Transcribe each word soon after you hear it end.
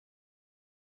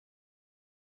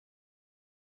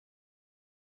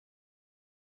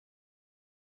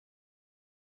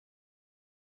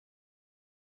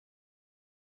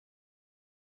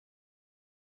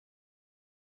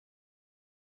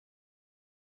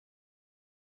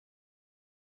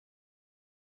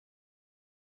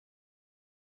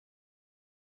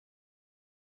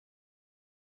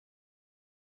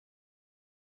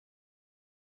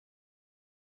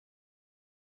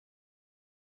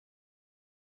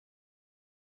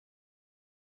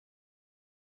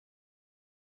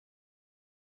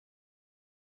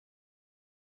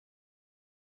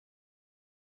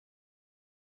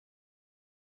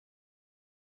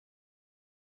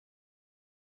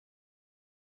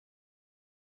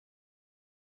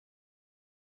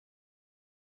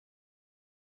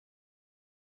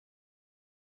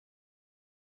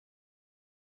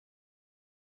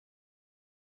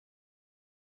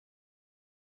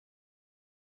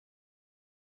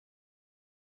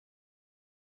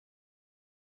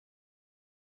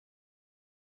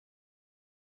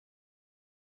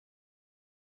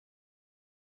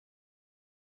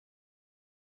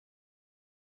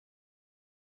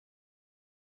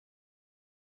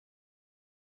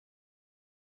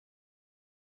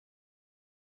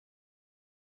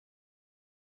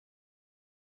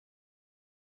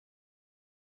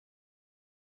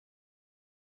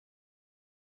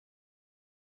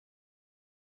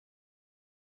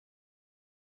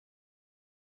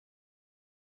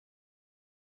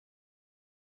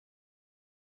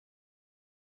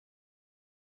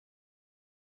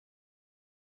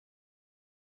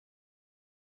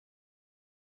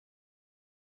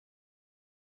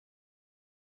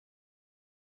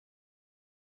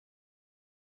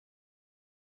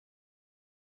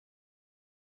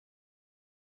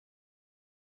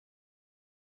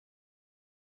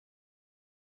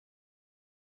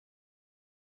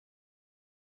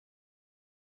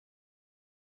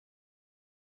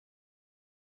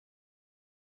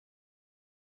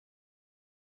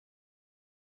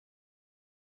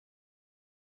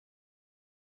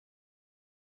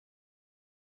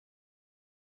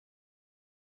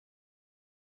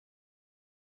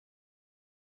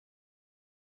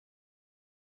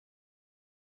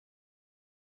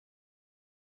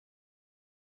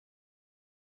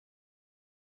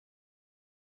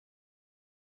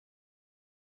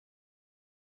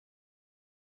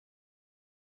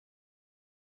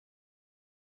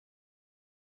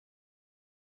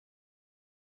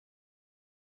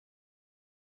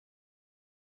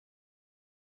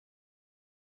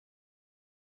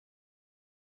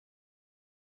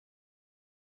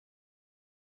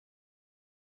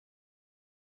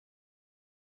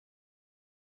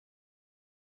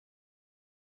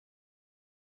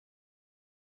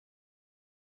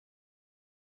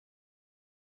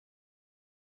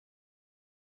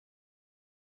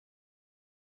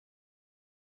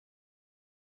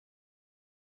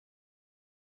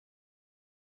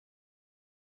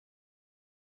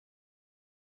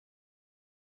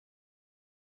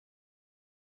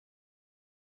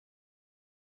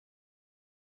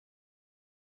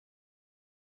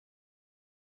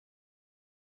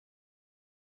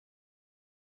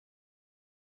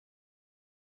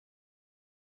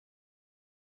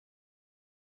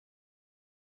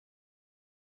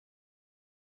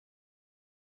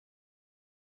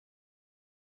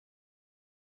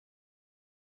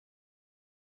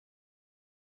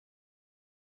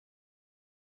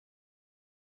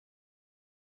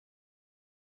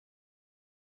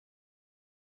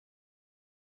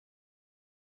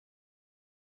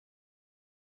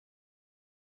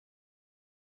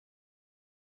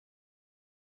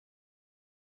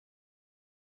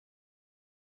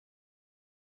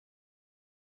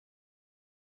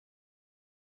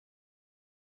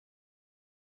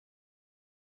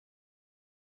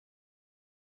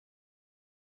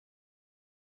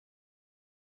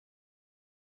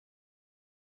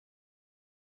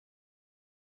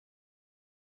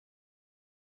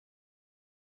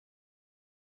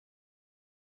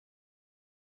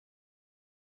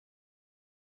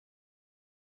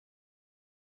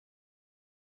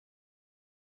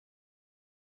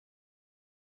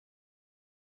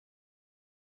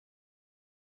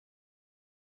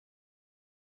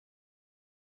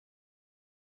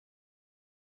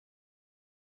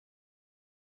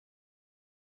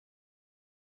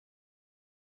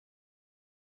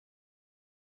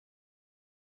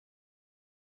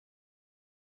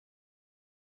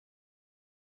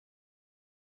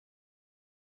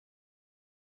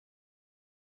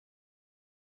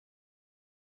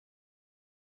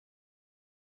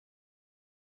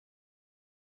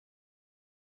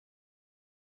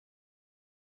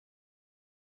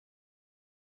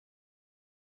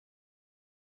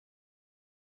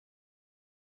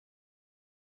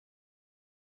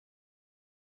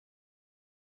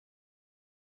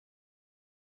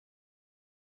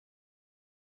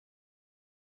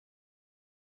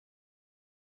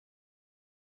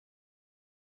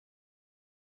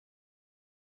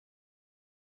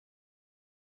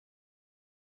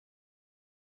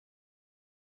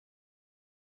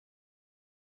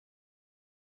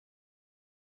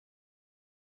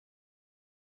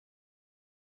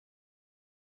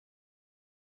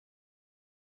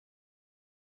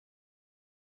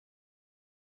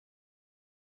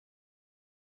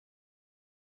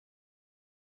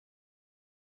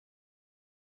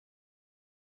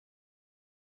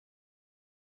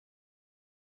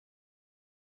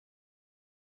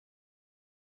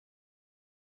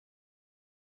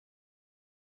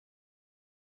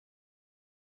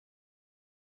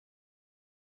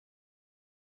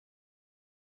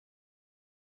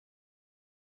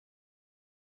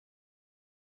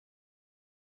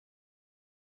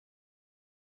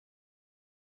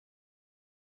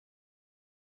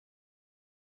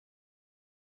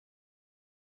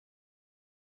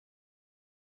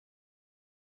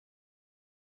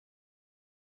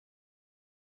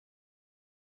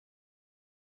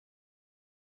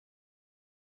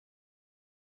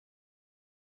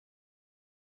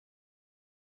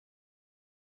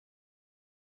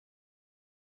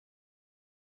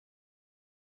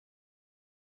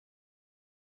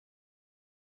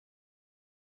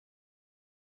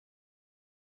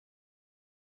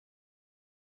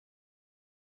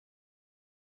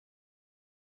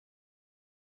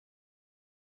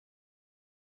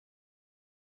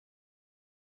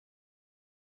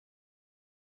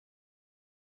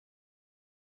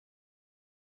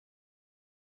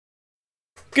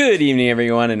Good evening,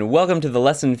 everyone, and welcome to the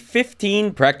Lesson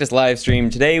 15 practice live stream.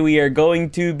 Today we are going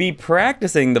to be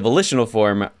practicing the volitional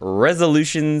form,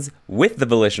 resolutions with the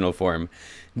volitional form,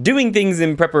 doing things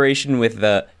in preparation with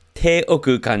the te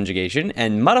oku conjugation,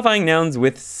 and modifying nouns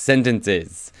with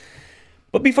sentences.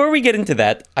 But before we get into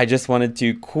that, I just wanted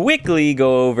to quickly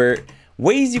go over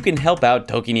ways you can help out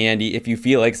Toki ni Andy if you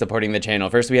feel like supporting the channel.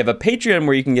 First, we have a Patreon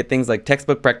where you can get things like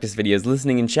textbook practice videos,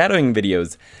 listening and shadowing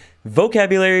videos,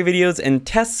 vocabulary videos, and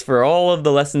tests for all of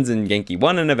the lessons in Genki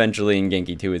 1 and eventually in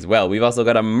Genki 2 as well. We've also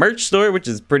got a merch store, which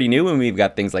is pretty new, and we've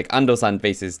got things like Ando-san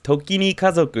faces, Toki ni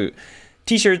Kazoku,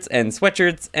 t-shirts and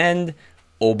sweatshirts, and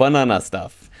o-banana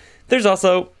stuff. There's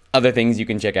also other things you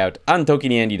can check out on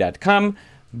tokiniandy.com,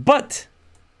 but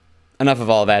enough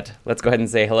of all that. Let's go ahead and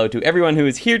say hello to everyone who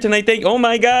is here tonight. Oh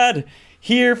my god!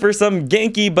 Here for some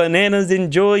Genki bananas.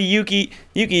 Enjoy, Yuki.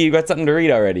 Yuki, you got something to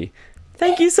read already.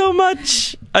 Thank you so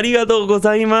much. Arigatou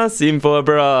gozaimasu, Info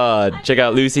Abroad. Check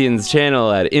out Lucian's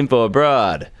channel at Info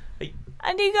Abroad.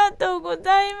 Arigatou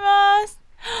gozaimasu.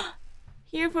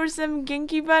 Here for some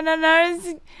Genki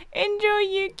bananas. Enjoy,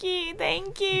 Yuki.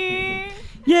 Thank you.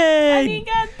 Yay!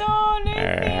 Arigatou, Lucian.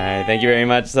 Alright, thank you very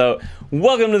much. So,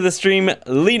 welcome to the stream,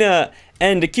 Lena,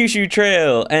 and Kyushu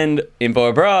Trail, and Info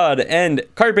Abroad, and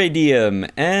Carpe Diem,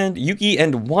 and Yuki,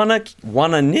 and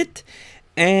Wanna Knit.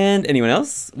 And anyone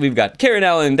else? We've got Karen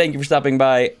Allen, thank you for stopping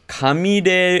by.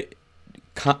 Kamiduerika.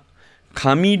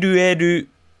 Kamiduerika.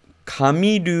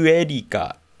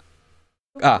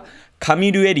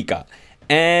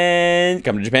 And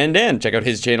Come to Japan Dan, check out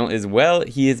his channel as well.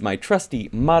 He is my trusty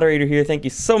moderator here. Thank you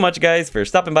so much, guys, for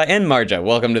stopping by. And Marja,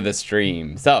 welcome to the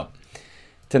stream. So,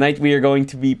 tonight we are going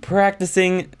to be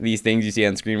practicing these things you see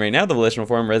on screen right now, the volitional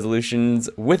form, resolutions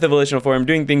with the volitional form,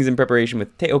 doing things in preparation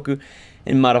with te oku,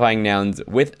 and modifying nouns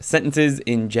with sentences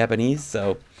in Japanese.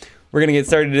 So we're going to get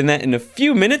started in that in a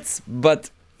few minutes, but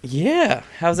yeah,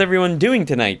 how's everyone doing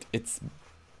tonight? It's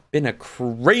been a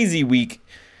crazy week,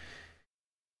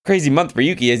 crazy month for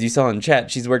Yuki, as you saw in chat.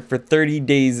 She's worked for 30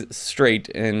 days straight,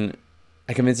 and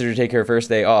I convinced her to take her first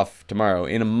day off tomorrow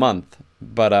in a month.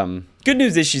 But good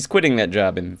news is she's quitting that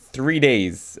job in 3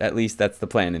 days. At least that's the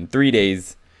plan, in 3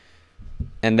 days.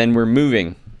 And then we're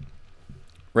moving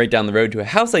right down the road to a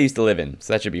house I used to live in,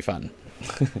 so that should be fun.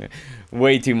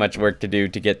 Way too much work to do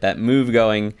to get that move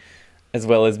going, as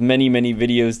well as many, many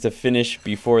videos to finish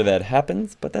before that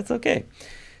happens, but that's okay.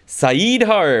 Saeed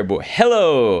Harb,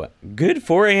 hello! Good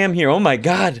 4 a.m. here. Oh my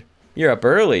god, you're up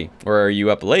early, or are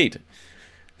you up late?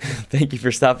 Thank you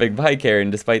for stopping by,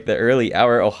 Karen, despite the early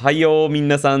hour. Ohayo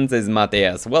minasan, says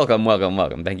Mateas. Welcome, welcome,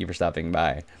 welcome. Thank you for stopping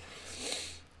by.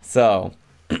 So,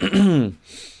 agreed,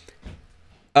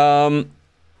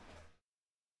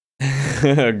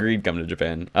 come to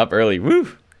Japan. Up early,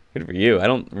 woo! Good for you. I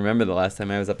don't remember the last time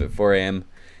I was up at 4 a.m.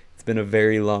 It's been a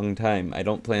very long time. I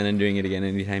don't plan on doing it again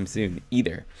anytime soon,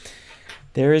 either.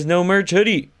 There is no merch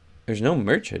hoodie. There's no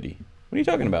merch hoodie. What are you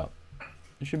talking about?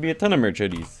 There should be a ton of merch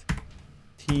hoodies.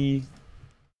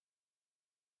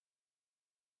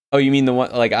 Oh, you mean the one,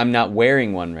 like, I'm not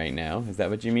wearing one right now? Is that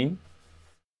what you mean?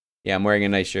 Yeah, I'm wearing a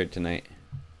nice shirt tonight.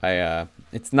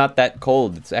 It's not that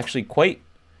cold. It's actually quite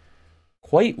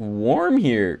warm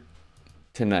here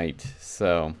tonight,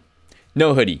 so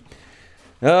no hoodie.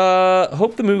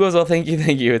 Hope the move goes well. Thank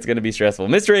you. It's gonna be stressful.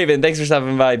 Mr. Raven, thanks for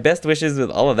stopping by. Best wishes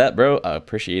with all of that, bro.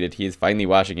 Appreciate it. He is finally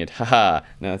washing it. Haha.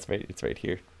 No, it's right. It's right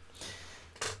here.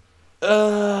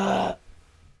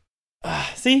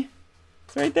 See?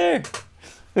 It's right there.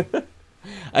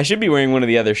 I should be wearing one of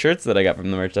the other shirts that I got from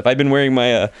the merch stuff. I've been wearing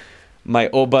my my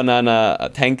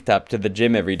O-Banana tank top to the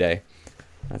gym every day.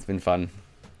 That's been fun.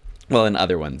 Well, and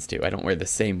other ones too. I don't wear the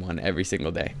same one every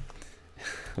single day.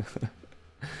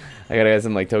 I gotta get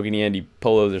some like Toki ni Andy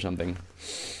polos or something.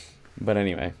 But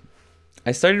anyway,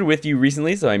 I started with you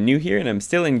recently, so I'm new here and I'm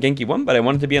still in Genki 1, but I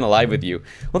wanted to be on a live with you.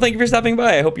 Well, thank you for stopping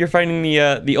by. I hope you're finding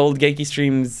the old Genki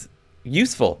streams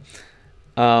useful.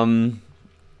 And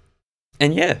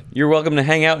yeah, you're welcome to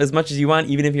hang out as much as you want,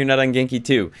 even if you're not on Genki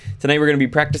 2. Tonight we're going to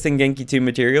be practicing Genki 2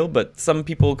 material, but some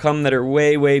people come that are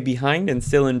way, way behind and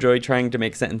still enjoy trying to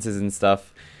make sentences and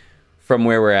stuff from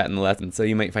where we're at in the lesson, so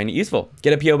you might find it useful.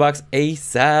 Get a P.O. box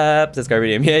ASAP, says Carpe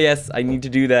Diem. Yeah, yes, I need to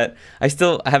do that. I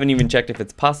still haven't even checked if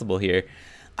it's possible here.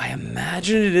 I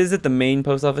imagine it is at the main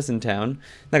post office in town.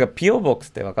 Like a P.O. box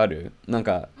ってわかる? なん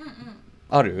か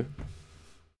ある?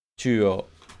 中央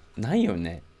ないよ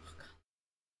ね.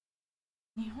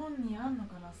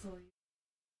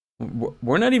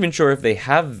 We're not even sure if they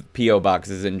have P.O.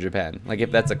 boxes in Japan, like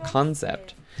if that's a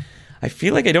concept. I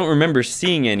feel like I don't remember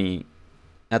seeing any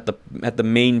at the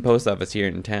main post office here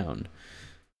in town.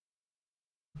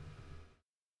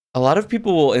 A lot of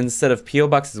people will, instead of P.O.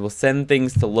 boxes, will send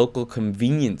things to local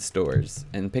convenience stores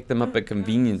and pick them up at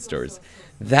convenience stores.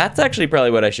 That's actually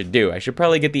probably what I should do. I should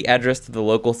probably get the address to the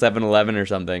local 7-Eleven or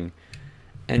something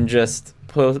and just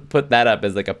put that up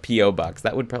as like a P.O. box.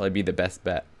 That would probably be the best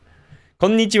bet.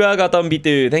 Konnichiwa,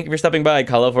 Gatombitu. Thank you for stopping by.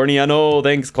 Californiano.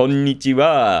 Thanks.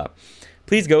 Konnichiwa.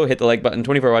 Please go hit the like button.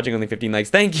 24 watching, only 15 likes.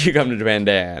 Thank you, Come to Japan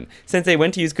Dan. Sensei,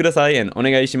 when to use kudasai and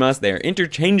onegai shimasu. They are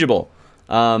interchangeable.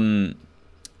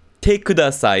 Te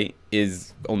kudasai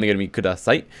is only going to be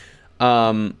kudasai.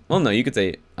 Well, no, you could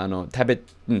say tabete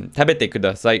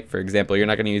kudasai, for example. You're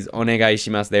not going to use onegai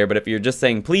shimasu there, but if you're just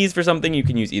saying please for something, you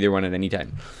can use either one at any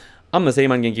time. I'm the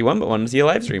same on Genki 1, but wanted to see a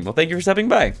live stream. Well, thank you for stopping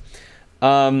by.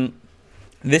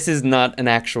 This is not an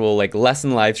actual like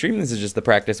lesson live stream. This is just the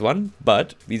practice one,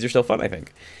 but these are still fun, I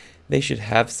think. They should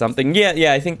have something.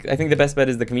 Yeah, I think the best bet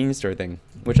is the convenience store thing,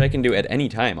 which I can do at any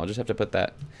time. I'll just have to put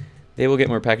that. They will get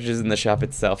more packages in the shop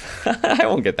itself. I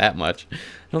won't get that much. I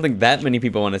don't think that many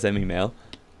people want to send me mail.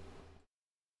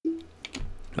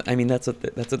 But I mean, that's what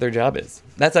their job is.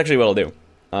 That's actually what I'll do.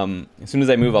 As soon as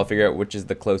I move, I'll figure out which is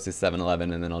the closest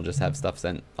 7-Eleven, and then I'll just have stuff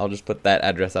sent. I'll just put that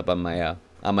address up on my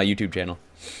YouTube channel.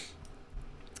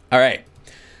 All right.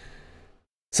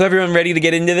 So everyone ready to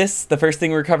get into this? The first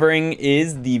thing we're covering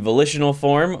is the volitional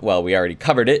form. Well, we already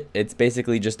covered it. It's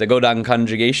basically just a godan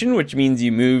conjugation, which means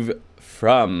you move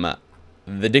from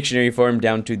the dictionary form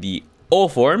down to the o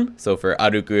form. So for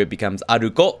aruku, it becomes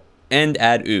aruko, and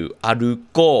add u,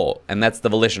 aruko, and that's the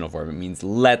volitional form. It means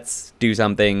let's do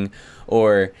something,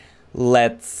 or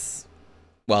let's,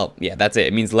 well, yeah, that's it.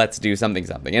 It means let's do something.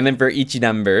 And then for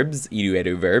ichidan verbs,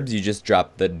 irueru verbs, you just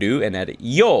drop the do and add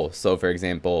yo. So for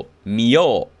example,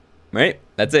 miyo, right?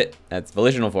 That's it. That's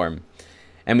volitional form.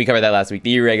 And we covered that last week.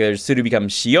 The irregulars, suru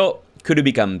becomes shio, kuru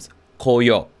becomes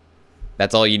koyo.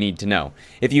 That's all you need to know.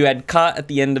 If you add ka at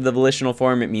the end of the volitional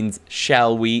form, it means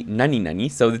shall we, nani nani.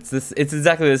 So it's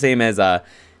exactly the same as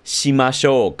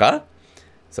shimashou ka.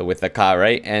 So with the ka,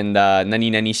 right? And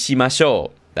nani nani shimashou.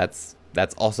 That's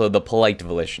also the polite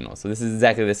volitional. So this is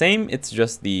exactly the same. It's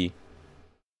just the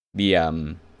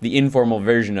informal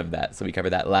version of that. So we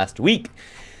covered that last week.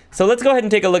 So let's go ahead and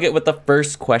take a look at what the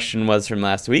first question was from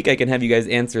last week. I can have you guys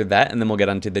answer that, and then we'll get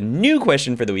on to the new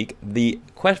question for the week. The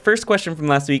first question from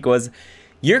last week was,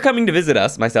 you're coming to visit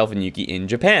us, myself and Yuki, in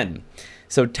Japan.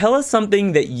 So tell us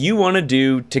something that you want to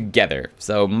do together.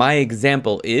 So my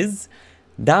example is,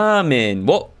 ramen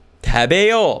wo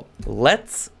tabeyou.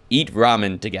 Let's eat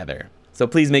ramen together. So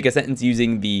please make a sentence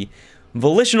using the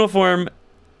volitional form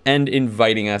and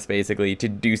inviting us basically to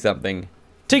do something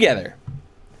together.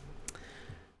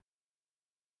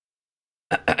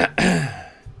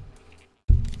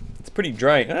 It's pretty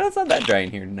dry. It's not that dry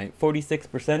in here tonight.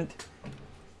 46%.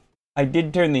 I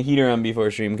did turn the heater on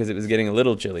before stream because it was getting a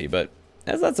little chilly, but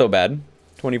that's not so bad.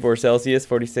 24 Celsius,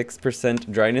 46%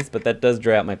 dryness, but that does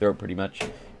dry out my throat pretty much.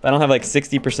 If I don't have like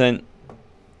 60%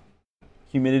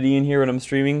 humidity in here when I'm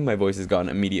streaming, my voice is gone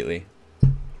immediately.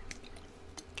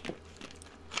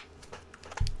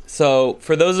 So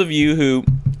for those of you who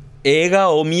Eiga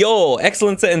o miyo,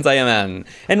 excellent sentence, I am,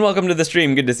 and welcome to the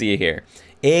stream. Good to see you here.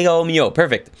 Eiga o miyo,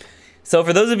 perfect. So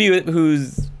for those of you who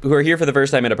are here for the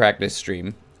first time at a practice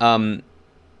stream,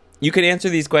 you could answer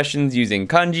these questions using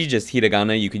kanji, just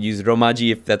hiragana. You could use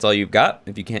romaji if that's all you've got.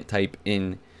 If you can't type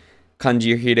in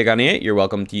kanji or hiragana yet, you're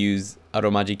welcome to use a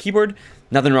romaji keyboard.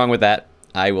 Nothing wrong with that.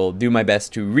 I will do my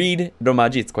best to read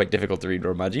romaji. It's quite difficult to read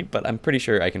romaji, but I'm pretty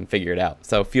sure I can figure it out.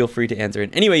 So feel free to answer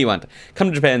in any way you want.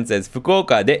 Come to Japan says,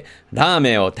 Fukuoka de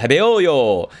ramen o tabeyou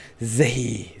yo.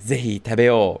 Zehi, zehi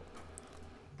tabeyou.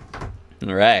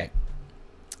 All right.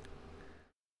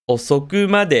 Osoku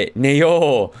made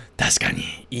neyou.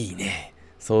 Tashikani, ii ne.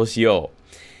 Sou shiyou.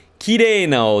 Kirei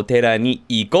na o tera ni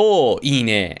ikou. Ii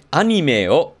ne. Anime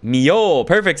o miyou.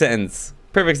 Perfect sentence.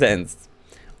 Perfect sentence.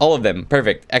 All of them.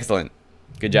 Perfect. Excellent.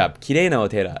 Good job. Kirei na o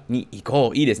tera ni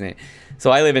ikou. Ii desu ne.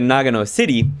 So I live in Nagano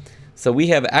City. So we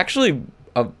have actually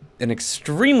an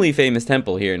extremely famous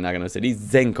temple here in Nagano City.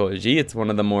 Zenkoji. It's one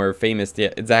of the more famous.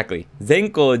 Yeah, exactly.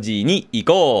 Zenkoji ni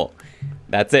ikou.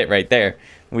 That's it right there.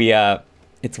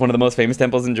 It's one of the most famous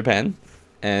temples in Japan.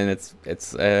 And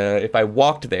if I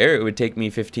walked there, it would take me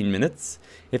 15 minutes.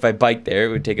 If I biked there, it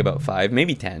would take about 5,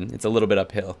 maybe 10. It's a little bit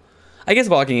uphill. I guess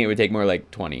walking it would take more like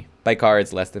 20. By car,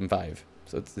 it's less than 5.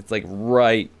 So it's like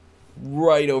right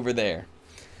over there.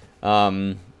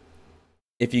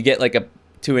 If you get like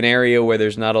to an area where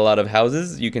there's not a lot of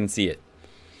houses, you can see it.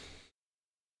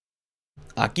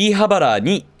 Akihabara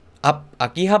de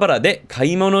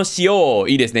kaimono shiyou.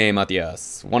 Ii desu ne,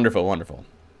 Matthias. Wonderful, wonderful.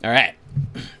 All right.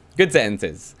 Good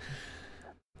sentences.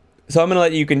 So I'm going to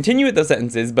let you continue with those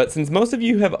sentences, but since most of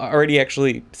you have already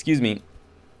actually,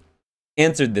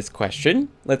 answered this question,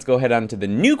 let's go ahead on to the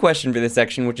new question for this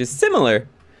section, which is similar,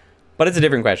 but it's a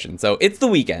different question. So it's the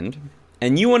weekend,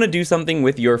 and you want to do something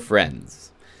with your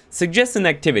friends. Suggest an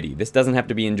activity. This doesn't have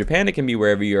to be in Japan. It can be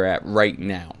wherever you're at right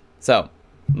now. So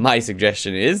my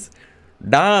suggestion is,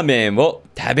 ramen wo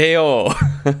tabeyou.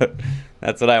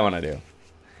 That's what I want to do.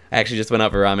 I actually just went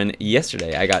out for ramen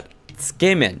yesterday. I got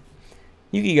tsukemen.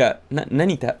 Yuki ga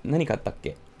nani kattaっ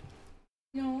け?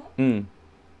 No.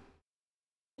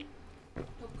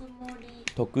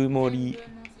 特盛り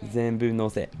全部の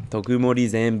せ. 特盛り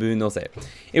全部のせ.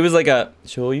 It was like a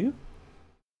shoyu?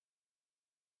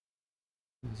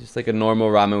 Just like a normal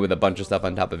ramen with a bunch of stuff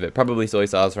on top of it. Probably soy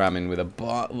sauce ramen with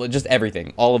just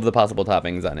everything. All of the possible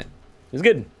toppings on it. It was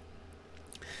good.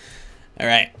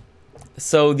 Alright.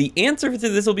 So the answer to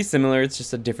this will be similar. It's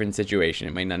just a different situation.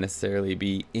 It might not necessarily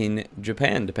be in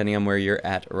Japan, depending on where you're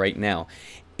at right now.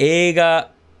 映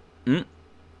画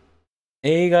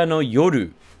の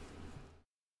夜.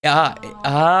 な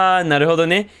るほど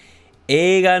ね。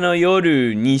映画の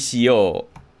夜にしよ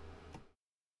う.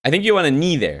 I think you want a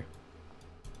ni there.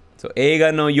 So 映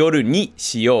画の夜に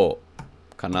しよ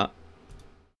うかな。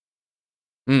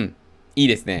いい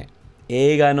ですね。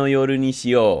映画の夜にし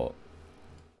よう。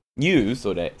言う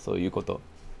それ、そういうこと。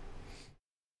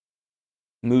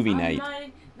Movie night. あんま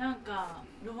りなんか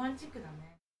ロマンチックだ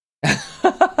ね。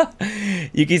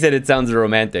Yuki said it sounds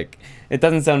romantic. It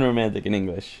doesn't sound romantic in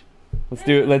English.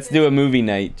 Let's do a movie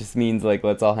night. Just means like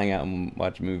let's all hang out and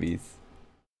watch movies.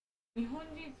 日本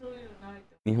人そういうのない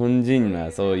と。日本人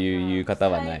はそういう言う方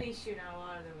はない。スタイリッシュな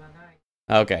ワードが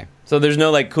ない。Okay. So there's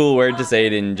no like cool word to say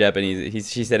it in Japanese.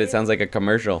 She said it sounds like a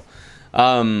commercial.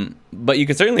 But you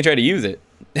could certainly try to use it.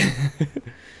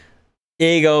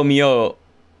 映画を見よ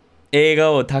う。映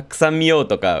画をたくさん見よう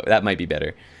とか that might be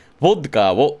better. ボッ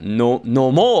カを飲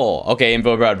もう. Okay,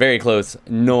 info abroad, very close.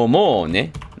 飲もう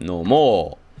ね. 飲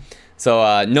もう.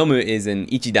 So, 飲む is an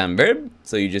ichidan verb.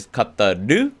 So you just cut the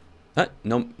ru.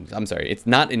 No, I'm sorry. It's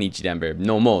not an ichidan verb.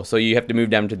 飲もう. So you have to move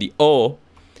down to the o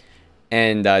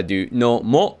and do 飲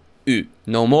もう.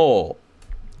 飲もう.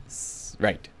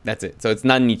 Right, that's it. So it's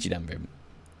not an ichidan verb.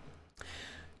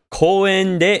 公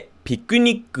園でピク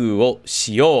ニックを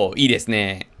しよう. いいです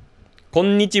ね.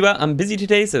 Konnichiwa, I'm busy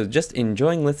today, so just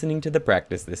enjoying listening to the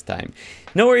practice this time.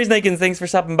 No worries, Nikons. Thanks for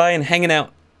stopping by and hanging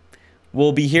out.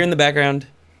 We'll be here in the background.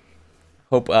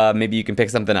 Hope maybe you can pick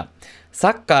something up. サ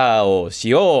ッカーをし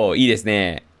よう. いいです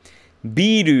ね.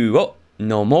 ビールを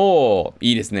飲もう.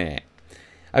 いいですね.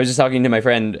 I was just talking to my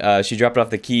friend. She dropped off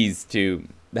the keys to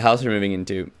the house we're moving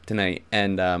into tonight,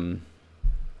 and I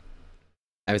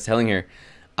was telling her,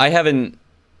 I haven't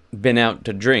been out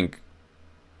to drink.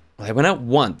 I went out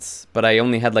once, but I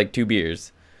only had like 2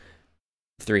 beers.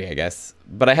 3, I guess.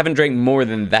 But I haven't drank more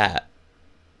than that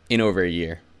in over a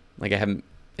year. Like I haven't,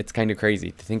 it's kind of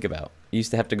crazy to think about. I used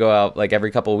to have to go out like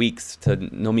every couple weeks to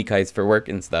nomikais for work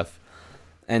and stuff.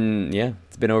 And yeah,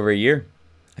 it's been over a year.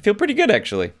 I feel pretty good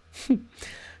actually.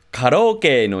 カラオ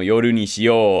ケの夜にし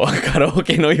よう。カラオ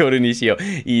ケの夜にしよう。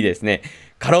いいですね。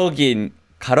カラオケに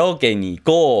行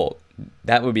こう.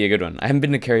 That would be a good one. I haven't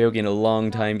been to karaoke in a long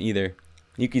time either.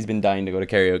 Yuki's been dying to go to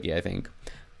karaoke, I think.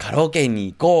 Karaoke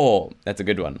ni go. That's a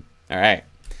good one. All right.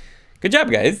 Good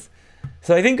job, guys.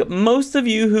 So I think most of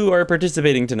you who are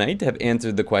participating tonight have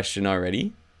answered the question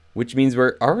already, which means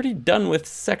we're already done with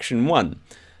section 1.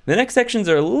 The next sections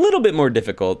are a little bit more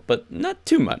difficult, but not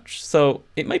too much. So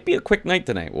it might be a quick night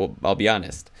tonight. Well, I'll be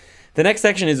honest. The next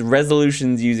section is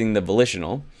resolutions using the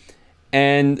volitional.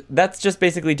 And that's just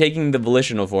basically taking the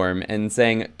volitional form and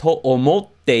saying と思っ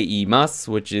ていま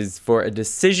す, which is for a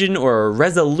decision or a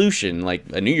resolution, like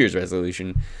a New Year's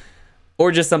resolution,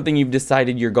 or just something you've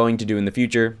decided you're going to do in the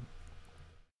future.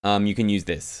 You can use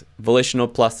this. Volitional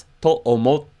plus と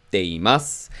思っていま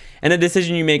す. And a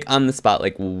decision you make on the spot,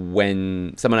 like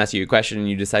when someone asks you a question and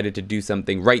you decided to do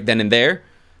something right then and there.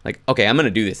 Like, okay, I'm going to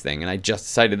do this thing, and I just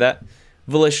decided that.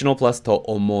 Volitional plus と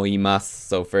思いま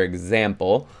す. So for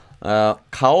example, 買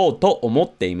おうと思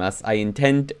っています. I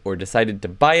intend or decided to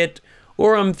buy it,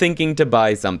 or I'm thinking to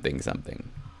buy something.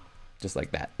 Just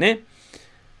like that. Ne?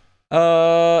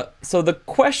 So the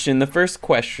first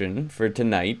question for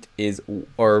tonight is,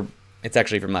 or it's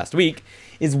actually from last week,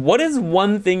 is what is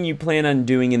one thing you plan on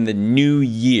doing in the new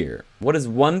year? What is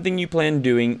one thing you plan on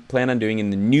doing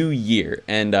in the new year?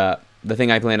 And the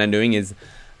thing I plan on doing is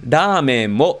ラーメ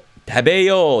ンを食べ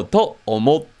ようと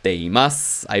思っていま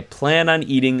す。I plan on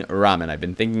eating ramen. I've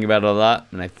been thinking about it a lot,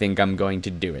 and I think I'm going to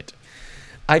do it.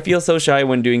 I feel so shy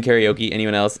when doing karaoke.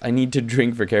 Anyone else? I need to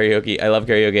drink for karaoke. I love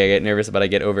karaoke. I get nervous, but I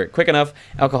get over it quick enough.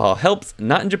 Alcohol helps.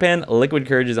 Not in Japan. Liquid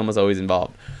courage is almost always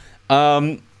involved. So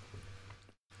I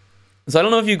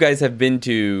don't know if you guys have been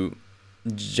to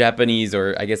Japanese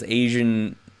or I guess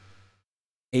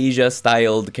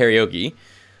Asia-styled karaoke.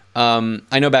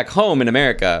 I know back home in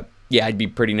America, yeah, I'd be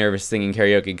pretty nervous singing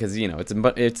karaoke because, you know,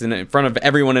 it's in front of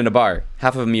everyone in a bar.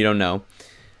 Half of them you don't know.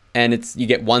 And you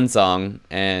get one song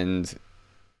and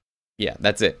yeah,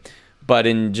 that's it. But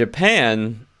in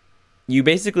Japan, you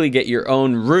basically get your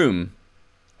own room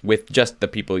with just the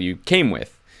people you came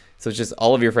with. So it's just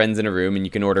all of your friends in a room and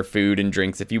you can order food and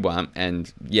drinks if you want.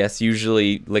 And yes,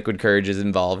 usually liquid courage is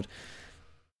involved.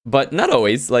 But not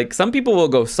always. Like, some people will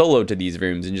go solo to these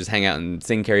rooms and just hang out and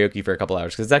sing karaoke for a couple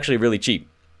hours because it's actually really cheap.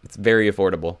 It's very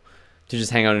affordable to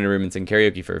just hang out in a room and sing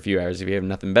karaoke for a few hours if you have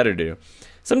nothing better to do.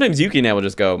 Sometimes Yuki and I will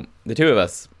just go, the two of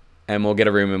us, and we'll get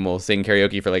a room and we'll sing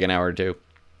karaoke for like an hour or two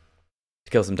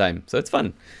to kill some time. So it's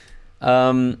fun.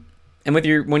 And when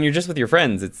you're just with your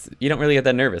friends, you don't really get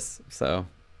that nervous. So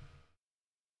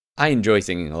I enjoy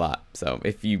singing a lot. So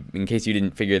in case you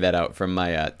didn't figure that out from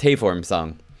my Taeform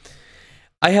song.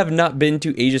 I have not been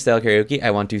to Asia-style karaoke.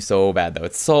 I want to so bad, though.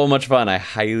 It's so much fun. I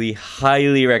highly,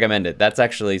 highly recommend it. That's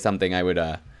actually something I would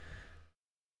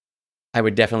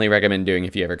definitely recommend doing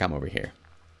if you ever come over here.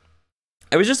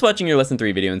 I was just watching your Lesson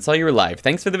 3 video and saw you were live.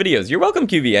 Thanks for the videos. You're welcome,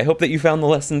 QV. I hope that you found the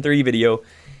Lesson 3 video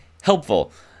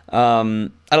helpful. I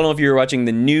don't know if you were watching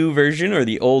the new version or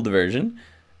the old version.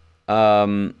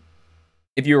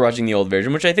 If you were watching the old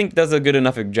version, which I think does a good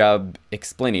enough job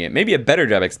explaining it. Maybe a better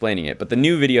job explaining it, but the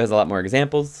new video has a lot more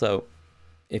examples, so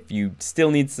if you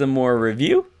still need some more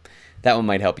review, that one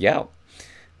might help you out.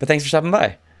 But thanks for stopping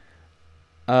by.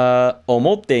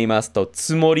 思っていますと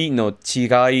つもりの違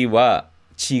いは、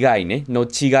違いね、の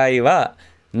違いは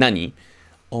何？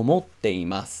思ってい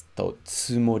ますと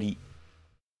つもり。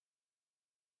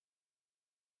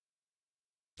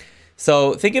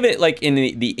So think of it like in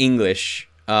the English.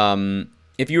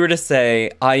 If you were to say,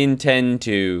 I intend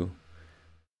to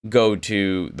go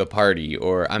to the party,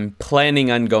 or I'm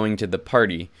planning on going to the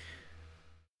party.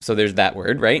 So there's that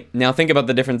word, right? Now think about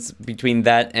the difference between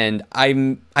that and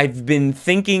I've been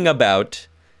thinking about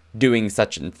doing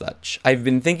such and such. I've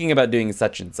been thinking about doing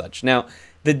such and such. Now,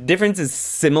 the difference is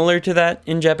similar to that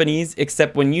in Japanese,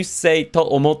 except when you say to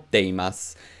omotte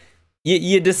imasu,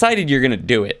 you decided you're gonna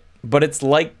do it, but it's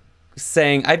like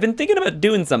saying, I've been thinking about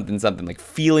doing something, like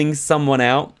feeling someone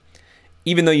out,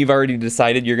 even though you've already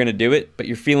decided you're going to do it, but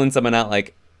you're feeling someone out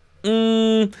like,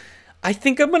 I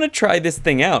think I'm going to try this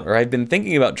thing out, or I've been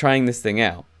thinking about trying this thing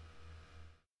out,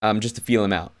 just to feel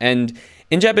them out. And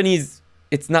in Japanese,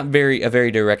 it's not a very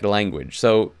direct language.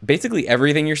 So basically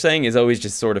everything you're saying is always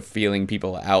just sort of feeling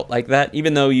people out like that,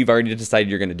 even though you've already decided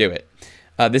you're going to do it.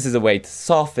 This is a way to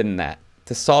soften that,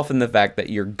 to soften the fact that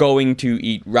you're going to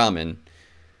eat ramen,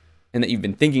 and that you've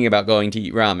been thinking about going to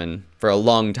eat ramen for a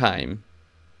long time.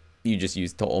 You just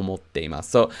use to omotte imasu.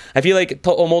 So I feel like to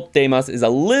omotte imasu is a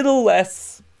little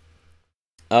less,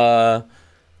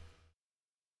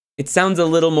 it sounds a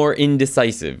little more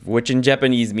indecisive, which in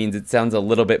Japanese means it sounds a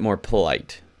little bit more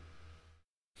polite.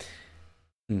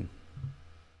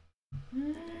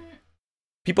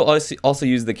 People also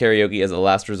use the karaoke as a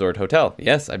last resort hotel.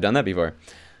 Yes, I've done that before.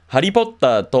 Harry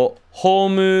Potter to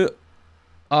Home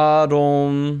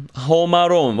Alone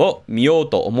を見よう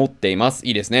と思っています。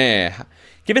いいですね。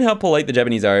Given how polite the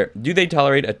Japanese are, do they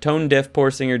tolerate a tone-deaf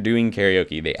poor singer doing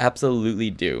karaoke? They absolutely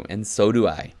do, and so do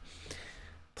I.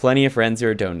 Plenty of friends who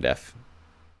are tone-deaf.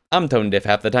 I'm tone-deaf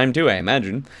half the time too, I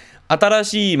imagine. 新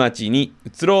しい街に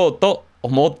移ろうと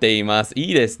思っています。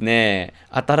いいですね。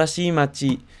新しい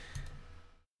街、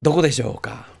どこでしょう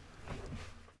か？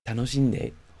楽しん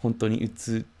で本当に移っ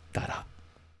たら。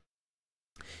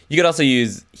You could also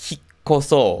use 引っ越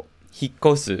そう、引っ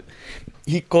越す、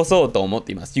引っ越そうと思っ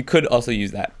ています。You could also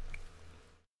use that.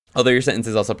 Although your sentence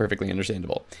is also perfectly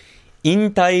understandable. 引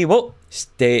退を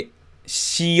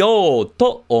しよう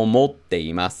と思って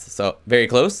います。So, very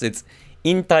close. It's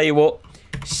引退を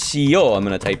しよう。I'm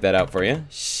going to type that out for you.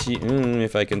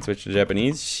 If I can switch to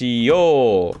Japanese. し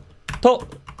ようと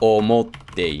思っ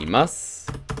ています。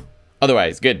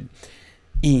Otherwise, good.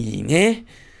 いいね。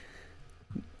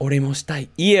俺もしたい。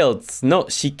IELTS の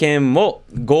試験を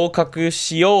合格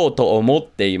しようと思っ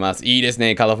ています。いいです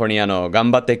ね、カリフォルニアの。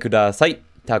頑張ってください。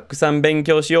たくさん勉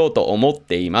強しようと思っ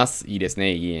ています。いいです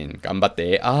ね、イエン。頑張っ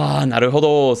て。ああ、なるほ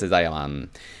ど、セザヤマン。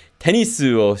テニ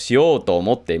スをしようと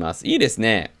思っています。いいです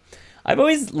ね。I've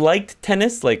always liked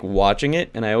tennis, like watching it,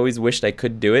 and I always wished I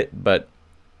could do it, but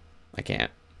I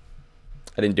can't.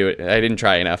 I didn't do it. I didn't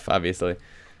try enough, obviously.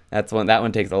 That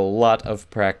one takes a lot of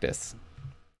practice.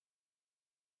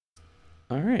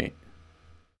 All right.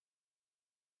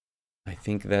 I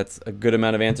think that's a good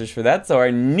amount of answers for that. So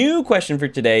our new question for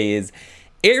today is,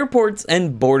 airports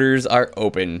and borders are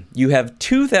open. You have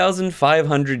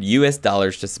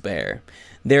 $2,500 to spare.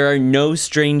 There are no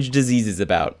strange diseases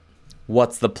about.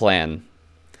 What's the plan?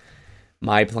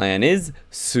 My plan is,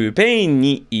 スペイン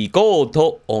に行こう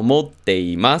と思って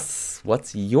います.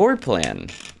 What's your plan?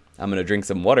 I'm gonna drink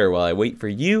some water while I wait for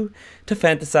you to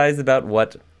fantasize about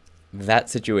what that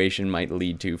situation might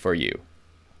lead to for you.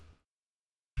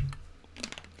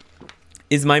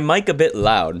 Is my mic a bit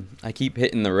loud? I keep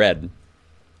hitting the red.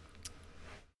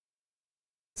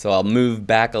 So I'll move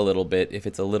back a little bit if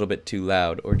it's a little bit too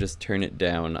loud, or just turn it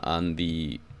down on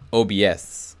the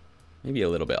OBS. Maybe a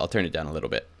little bit. I'll turn it down a little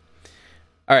bit.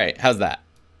 All right, how's that?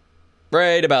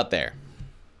 Right about there.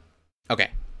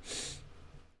 Okay.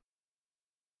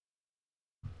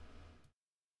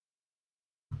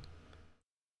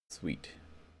 Sweet.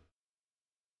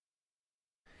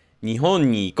 日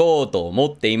本に行こうと思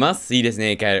っています。いいです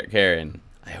ね, Karen.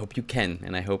 I hope you can,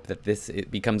 and I hope that it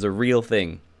becomes a real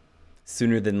thing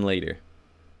sooner than later.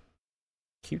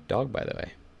 Cute dog, by the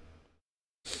way.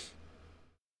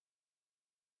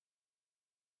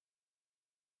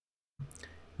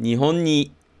 日本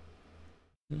に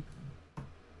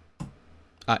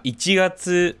1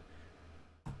月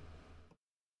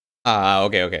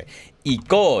OK 行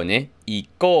こうね行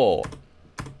こう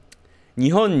日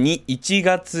本に1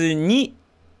月に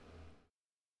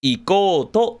行こ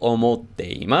うと思っ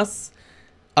ています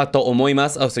と思い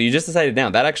ます Oh, so you just decided now.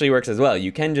 That actually works as well.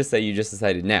 You can just say you just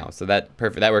decided now. So that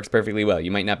works perfectly well. You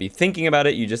might not be thinking about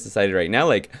it. You just decided right now,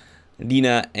 like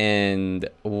Lina and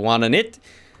Wananit.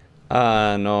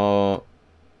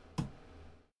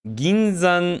 銀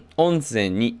山温泉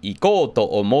に行こうと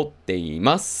思ってい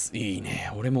ます。いいね。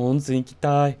俺も温泉行き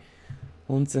たい。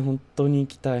温泉本当に行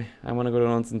きたい。I want to go to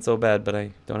an onsen so bad, but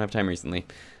I don't have time recently.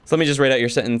 So let me just write out your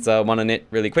sentence, one on it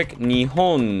really quick. 日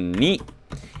本に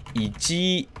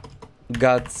1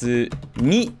月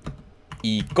に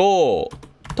行こう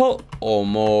と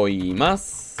思いま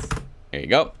す。There you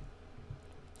go.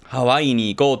 ハワイ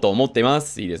に行こうと思っていま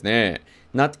す。いいですね。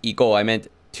Not 行こう I meant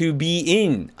to be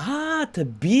in. To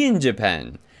be in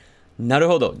Japan. なる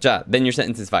ほど。じゃあ、then your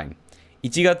sentence is fine.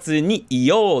 1月にい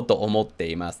ようと思って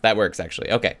います。That works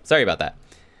actually. Okay, sorry about that.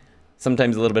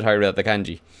 Sometimes a little bit hard without the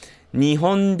kanji. 日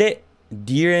本で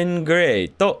ディレン・グレイ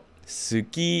とス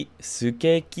ケ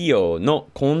キヨの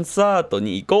コンサート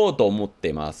に行こうと思って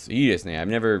います。いいですね。I've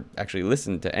never actually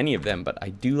listened to any of them, but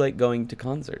I do like going to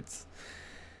concerts.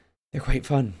 They're quite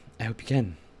fun. I hope you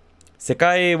can. 世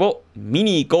界を見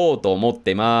に行こうと思っ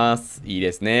てます。いい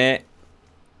ですね。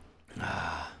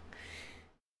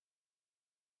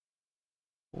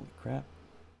Holy crap.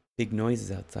 Big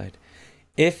noises outside.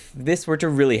 If this were to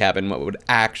really happen, what would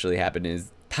actually happen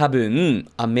is 多分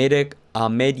アメリ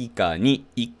カに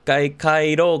一回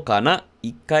帰ろう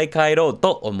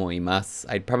と思います。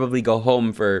I'd probably go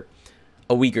home for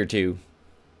a week or two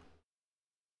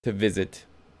to visit.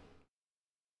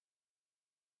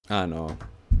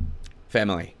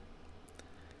 Family.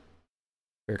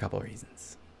 For a couple of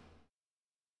reasons.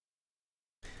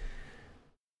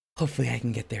 Hopefully I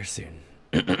can get there soon.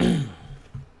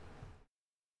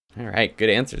 Alright, good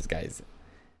answers, guys.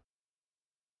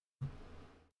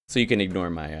 So you can ignore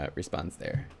my response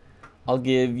there. I'll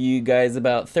give you guys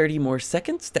about 30 more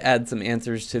seconds to add some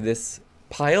answers to this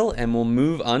pile, and we'll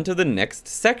move on to the next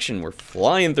section. We're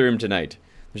flying through them tonight.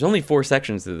 There's only 4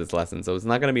 sections to this lesson, so it's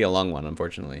not going to be a long one,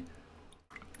 unfortunately.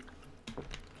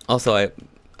 Also,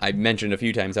 I mentioned a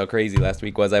few times how crazy last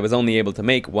week was. I was only able to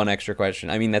make 1 extra question.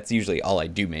 I mean, that's usually all I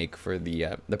do make for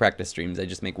the practice streams. I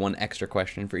just make 1 extra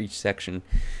question for each section.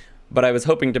 But I was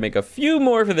hoping to make a few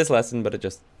more for this lesson, but it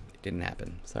didn't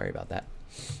happen. Sorry about that.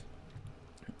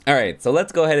 All right, so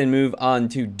let's go ahead and move on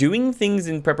to doing things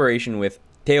in preparation with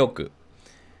teoku.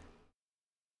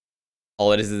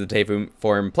 All it is a te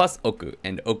form plus oku,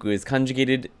 and oku is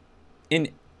conjugated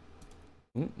in...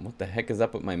 what the heck is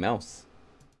up with my mouse?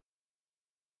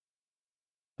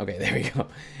 Okay, there we go.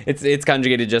 It's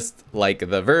conjugated just like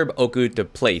the verb oku to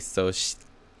place. So し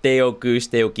ておく、し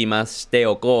ておきます、して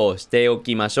おこう、してお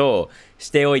きましょう、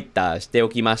しておいた、してお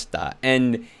きました。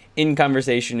And in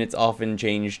conversation, it's often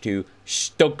changed to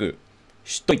しとく、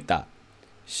しといた、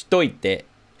しといて、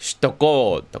しと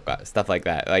こうとか stuff like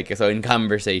that. Like, so in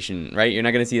conversation, right? You're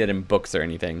not going to see that in books or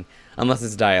anything, unless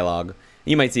it's dialogue.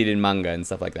 You might see it in manga and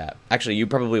stuff like that. Actually, you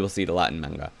probably will see it a lot in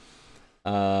manga.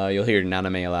 You'll hear it in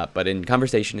anime a lot, but in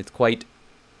conversation, it's quite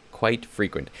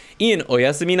frequent. Ian, お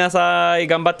やすみなさい。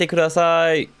頑張ってくだ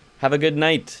さい。Have a good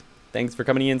night. Thanks for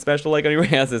coming in special like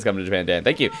anybody else is coming to Japan, Dan.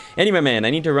 Thank you. Anyway, man, I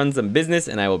need to run some business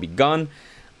and I will be gone.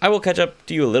 I will catch up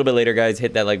to you a little bit later, guys.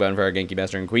 Hit that like button for our Genki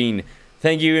Master and Queen.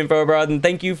 Thank you, Info Abroad, and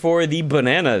thank you for the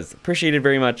bananas. Appreciate it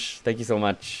very much. Thank you so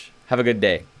much. Have a good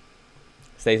day.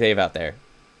 Stay safe out there.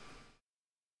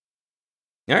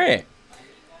 All right.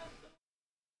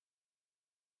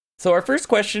 So our first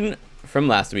question from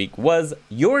last week was,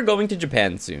 you're going to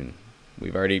Japan soon.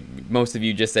 Most of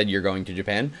you just said you're going to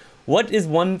Japan. What is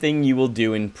one thing you will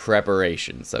do in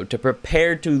preparation? So to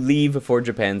prepare to leave for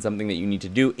Japan, something that you need to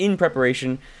do in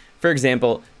preparation. For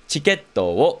example, チケット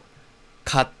を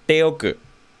買っておく.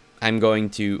 I'm going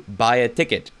to buy a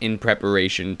ticket in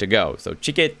preparation to go. So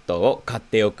チケットを買っ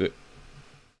ておく.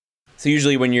 So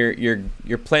usually when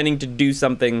you're planning to do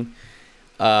something,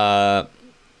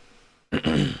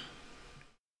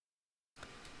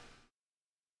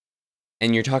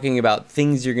 and you're talking about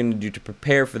things you're going to do to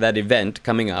prepare for that event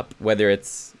coming up, whether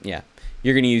it's, you're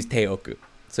going to use teoku.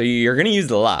 So you're going to use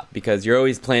it a lot because you're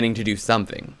always planning to do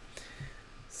something.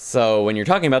 So when you're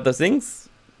talking about those things,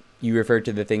 you refer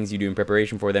to the things you do in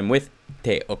preparation for them with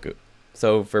teoku.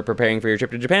 So for preparing for your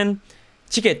trip to Japan,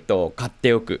 チケットを買っ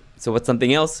ておく. So what's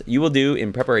something else you will do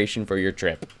in preparation for your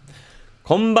trip?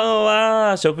 こんばん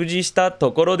は。食事した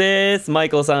ところです。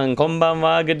Michael さん、こんばん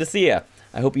は。Good to see ya.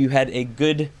 I hope you had a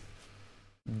good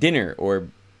dinner or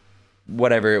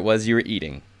whatever it was you were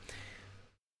eating.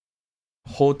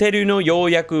 ホテルの予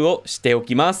約をしてお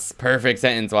きます. Perfect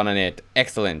sentence, Wananit.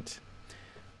 Excellent.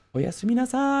 おやすみな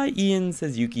さい. Ian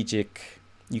says Yuki chick.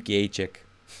 Yuki a chick.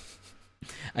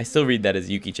 I still read that as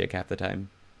Yuki chick half the time.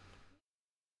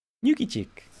 Yuki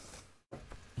chick.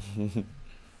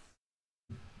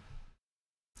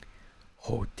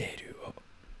 ホテルを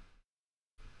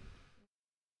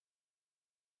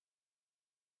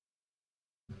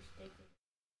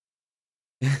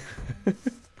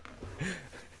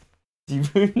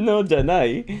自分のじゃな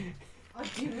い？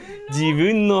自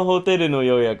分のホテルの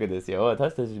予約ですよ。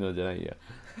私たちのじゃないよ。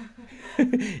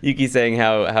Yuki saying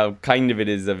how kind of it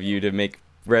is of you to make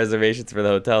reservations for the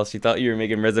hotel. She thought you were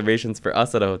making reservations for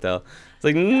us at a hotel. It's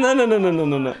like,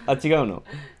 no. あ、違うの。No,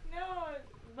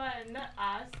 but not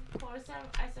us. For some,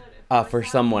 I thought. For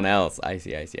someone else. I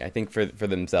see. I think for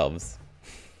themselves.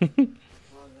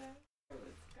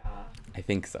 I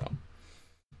think so.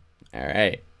 All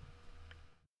right.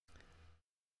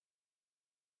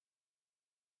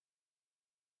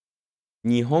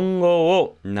 日本語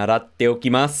を習っておき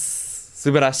ます。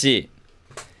素晴らしい。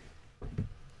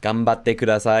頑張ってく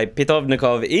ださい。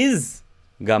Pitovnikov is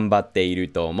頑張っている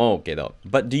と思うけど。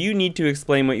But do you need to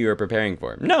explain what you are preparing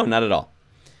for? No, not at all.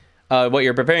 What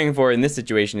you're preparing for in this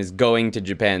situation is going to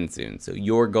Japan soon. So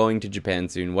you're going to Japan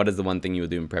soon. What is the one thing you will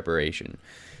do in preparation?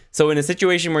 So in a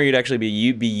situation where you'd actually be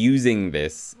using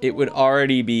this, it would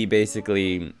already be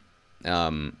basically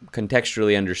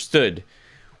contextually understood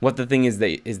what the thing is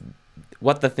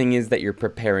that you're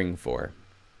preparing for.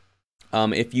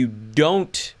 If you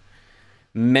don't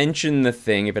mention the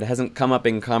thing, if it hasn't come up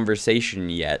in conversation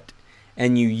yet,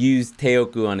 and you use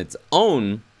teoku on its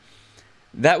own,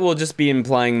 that will just be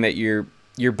implying that you're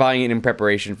buying it in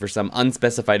preparation for some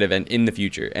unspecified event in the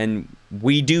future. And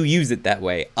we do use it that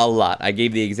way a lot. I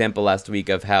gave the example last week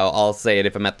of how I'll say it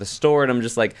if I'm at the store and I'm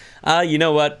just like, you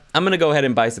know what? I'm going to go ahead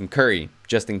and buy some curry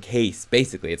just in case.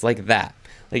 Basically, it's like that.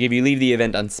 Like if you leave the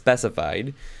event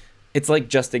unspecified, it's like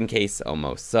just in case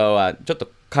almost. So, ちょっ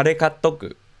とカレー買っと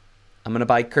く. I'm going to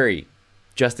buy curry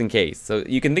just in case. So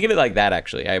you can think of it like that,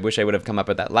 actually. I wish I would have come up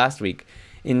with that last week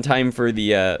in time for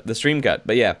the stream cut.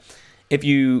 But yeah, if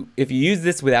you use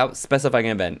this without specifying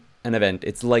an event,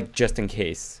 it's like just in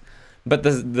case. But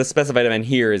the specified event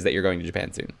here is that you're going to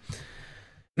Japan soon.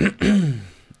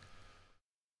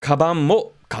 カバン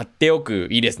も買っておく。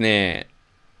いいですね。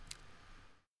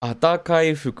暖か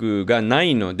い服がな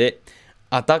いので、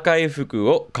暖かい服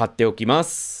を買っておきま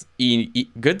す。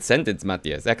Good sentence,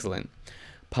 Matthias. Excellent.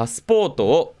 パスポート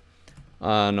を、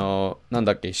なん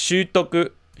だっけ、取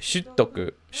得し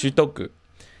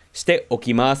てお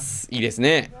きます。いいです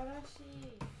ね。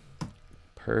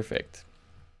Perfect.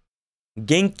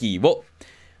 元気を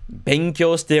勉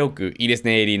強しておく。いいです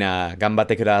ね、エリナ。頑張っ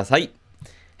てください。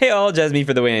Hey all, Jasmine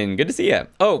for the win. Good to see ya.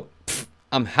 Oh,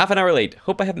 I'm half an hour late.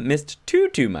 Hope I haven't missed too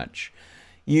much.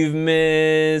 You've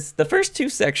missed the first two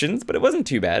sections, but it wasn't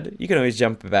too bad. You can always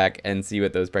jump back and see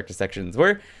what those practice sections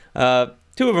were.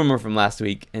 Two of them were from last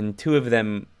week, and two of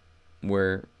them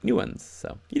were new ones,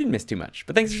 so you didn't miss too much.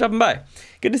 But thanks for stopping by.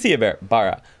 Good to see you,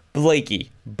 Bara. Blakey.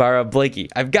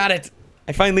 I've got it.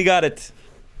 I finally got it.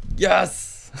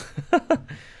 Yes!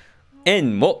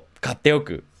 円も買ってお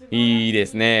く。いいで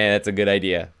すね. That's a good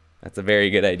idea. That's a very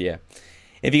good idea.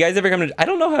 If you guys ever come to, I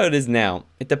don't know how it is now.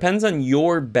 It depends on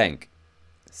your bank.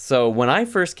 So when I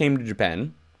first came to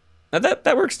Japan,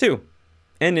 that works too.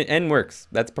 And works.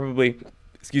 That's probably,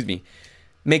 excuse me,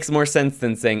 makes more sense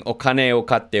than saying okane o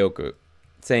katte oku.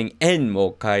 Saying en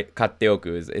wo katte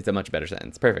oku is a much better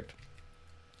sentence. Perfect.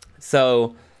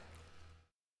 So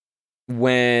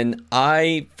when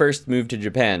I first moved to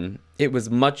Japan, it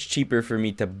was much cheaper for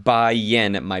me to buy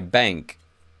yen at my bank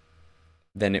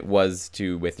than it was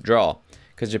to withdraw.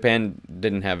 Because Japan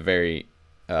didn't have very...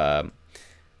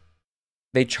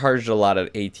 they charged a lot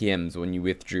of ATMs when you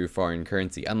withdrew foreign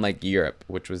currency, unlike Europe,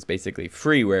 which was basically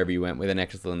free wherever you went with an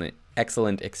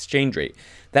excellent exchange rate.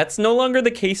 That's no longer the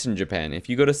case in Japan. If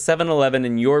you go to 7-Eleven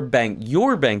and your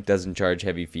bank doesn't charge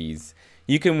heavy fees.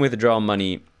 You can withdraw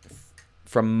money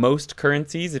from most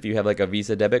currencies if you have like a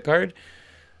Visa debit card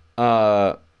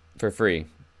for free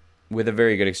with a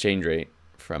very good exchange rate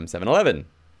from 7-Eleven.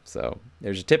 So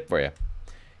there's a tip for you.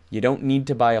 You don't need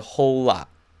to buy a whole lot.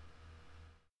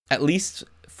 At least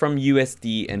from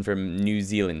USD and from New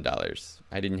Zealand dollars.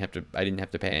 I didn't have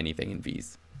to pay anything in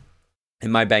fees.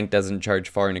 And my bank doesn't charge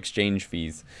foreign exchange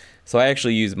fees. So I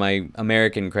actually use my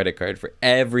American credit card for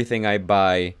everything I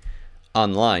buy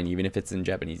online, even if it's in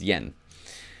Japanese yen.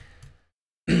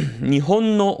 日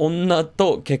本の女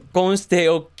と結婚して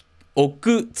お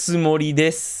くつもり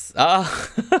です。あ、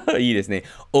いいですね。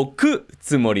おく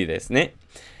つもりですね。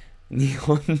日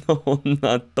本の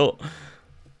女と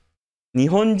日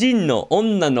本人の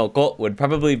女の子 would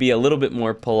probably be a little bit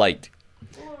more polite.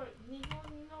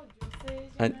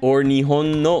 Or 日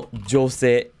本の女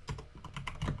性。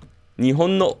日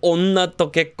本の女と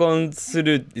結婚す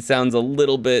る it sounds a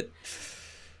little bit.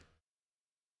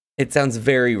 It sounds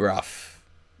very rough.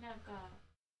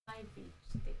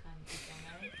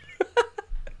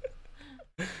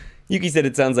 Yuki said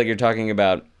it sounds like you're talking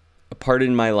about,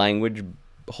 pardon my language,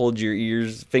 hold your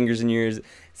fingers in your ears.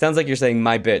 Sounds like you're saying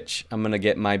my bitch. I'm gonna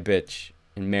get my bitch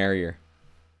and marry her.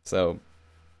 So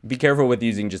be careful with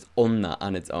using just onna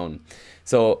on its own.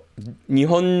 So 日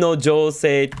本の女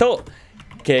性と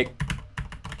結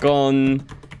婚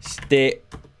して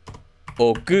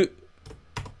おく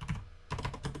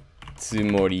つ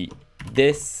もり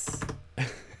です。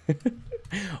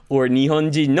Or 日本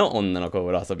人の女の子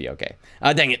would also be okay.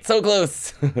 Ah, dang it, so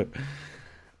close!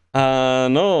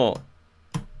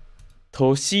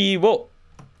 年を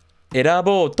選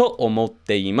ぼうと思っ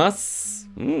ています。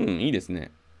いいです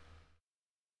ね。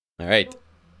Alright.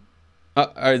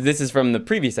 This is from the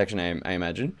previous section, I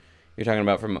imagine. You're talking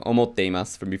about from 思っていま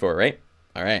す from before, right?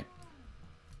 Alright.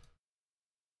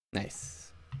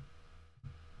 Nice.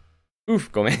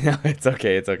 Oof, ごめん。No, it's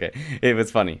okay, it's okay. It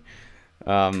was funny.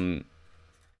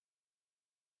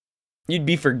 You'd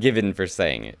be forgiven for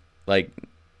saying it. Like,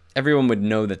 everyone would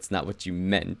know that's not what you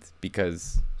meant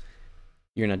because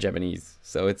you're not Japanese.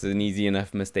 So it's an easy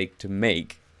enough mistake to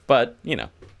make. But, you know,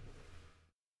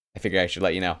 I figure I should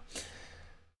let you know.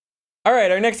 All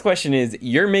right, our next question is,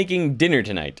 you're making dinner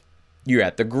tonight. You're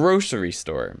at the grocery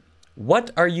store.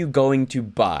 What are you going to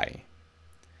buy?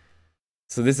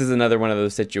 So this is another one of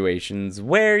those situations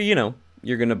where, you know,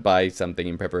 you're going to buy something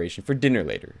in preparation for dinner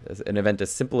later. An event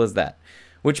as simple as that.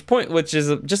 Which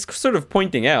is just sort of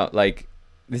pointing out, like,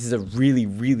 this is a really,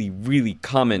 really, really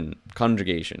common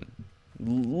conjugation.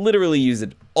 Literally use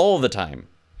it all the time.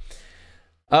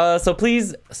 So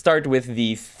please start with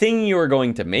the thing you're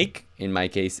going to make. In my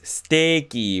case,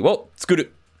 steaki wo tsukuru.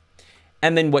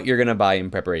 And then what you're going to buy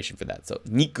in preparation for that. So,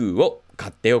 niku wo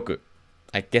katte oku.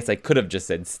 I guess I could have just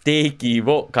said steaki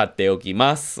wo katte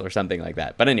okimasu or something like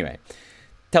that. But anyway,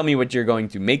 tell me what you're going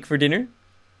to make for dinner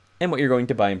and what you're going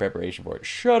to buy in preparation for it.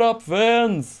 Shut up,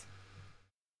 fans!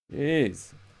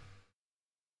 Jeez.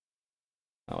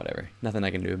 Oh, whatever. Nothing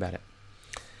I can do about it.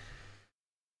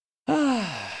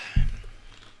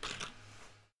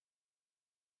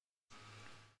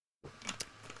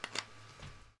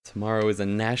 Tomorrow is a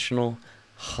national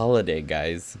holiday,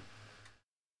 guys.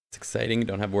 It's exciting.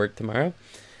 Don't have work tomorrow.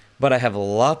 But I have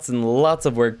lots and lots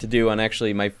of work to do on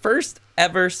actually my first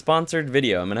ever sponsored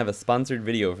video. I'm going to have a sponsored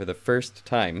video for the first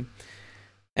time.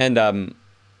 And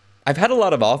I've had a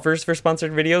lot of offers for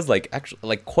sponsored videos,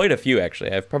 like quite a few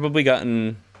actually. I've probably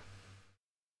gotten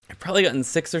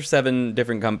 6 or 7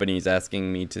 different companies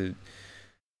asking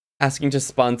to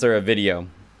sponsor a video.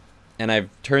 And I've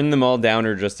turned them all down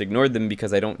or just ignored them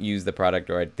because I don't use the product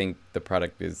or I think the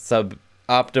product is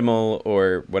suboptimal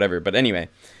or whatever. But anyway,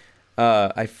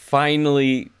 I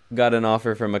finally got an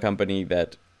offer from a company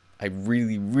that I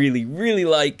really, really, really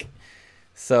like.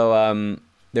 So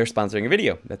they're sponsoring a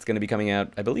video that's going to be coming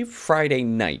out, I believe, Friday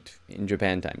night in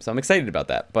Japan time. So I'm excited about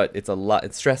that, but it's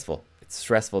stressful. It's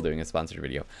stressful doing a sponsored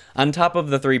video. On top of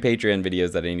the 3 Patreon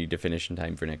videos that I need to finish in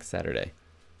time for next Saturday.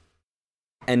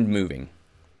 And moving.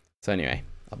 So anyway,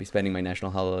 I'll be spending my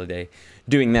national holiday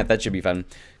doing that. That should be fun.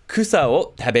 草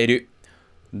を食べる。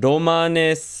ロマ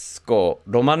ネスコ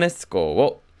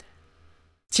を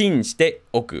チンして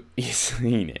おく。い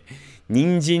いね。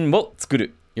人参を作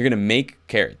る。You're gonna make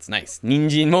carrots. Nice. 人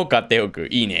参も買っておく。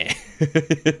いいね。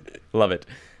Love it.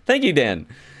 Thank you, Dan.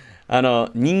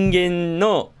 人間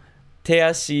の手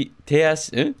足手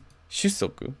足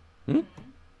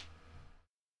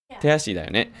だよ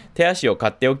ね。手足を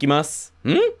買っておきます。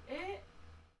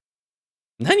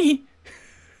何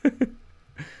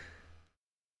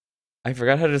I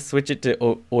forgot how to switch it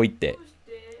to 置いて。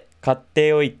買っ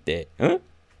ておいて。Why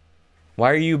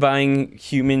are you buying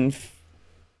human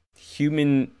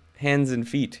hands and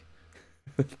feet?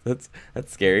 That's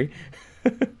scary.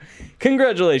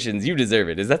 Congratulations, you deserve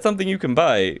it. Is that something you can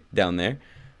buy down there?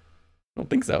 I don't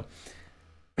think so.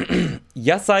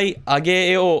 野菜揚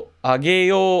げを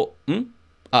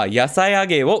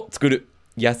作る。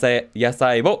野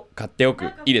菜を買ってお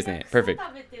く。いいですね。Perfect.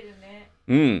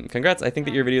 Congrats. I think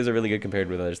that your videos are really good compared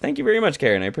with others. Thank you very much,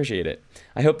 Karen. I appreciate it.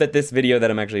 I hope that this video that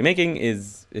I'm actually making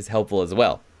is helpful as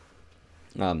well.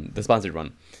 The sponsored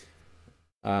one.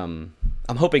 I'm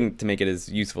hoping to make it as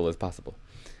useful as possible.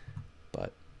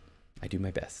 But I do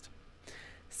my best.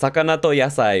 魚と野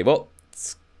菜を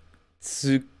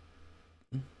作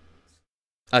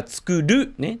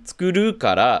るね。作る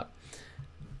から、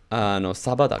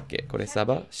サバだっけこれサ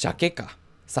バ鮭か。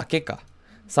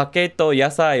酒と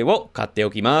野菜を買ってお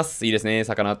きます。いいですね。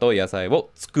魚と野菜を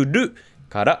作る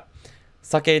から、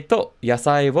酒と野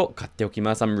菜を買っておき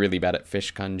ます。I'm really bad at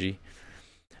fish kanji.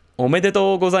 おめで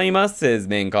とうございます。says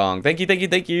Menkong.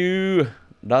 Thank you.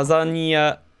 ラザニ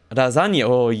ア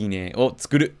をいいね。を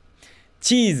作る。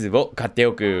チーズを買って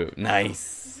おく。ナイ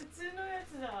ス。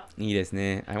いいです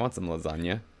ね。I want some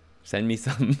lasagna. Send me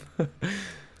some.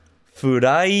 フ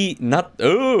ライナット。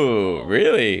Oh,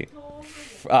 really?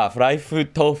 フライ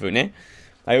豆腐ね。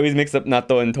I always mix up 納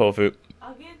豆and 豆腐。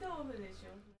揚げ豆腐でし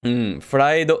ょ。フ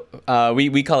ライド、we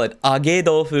call it 揚げ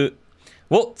豆腐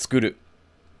を作る。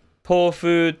豆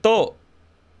腐と、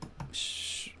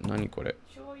何これ？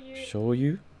醤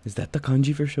油？ Is that the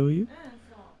kanji for 醤油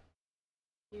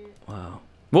？Wow.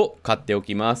 を買ってお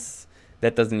きます。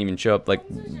That doesn't even show up. Like,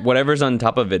 whatever's on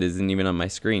top of it isn't even on my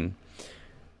screen.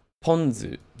 ポン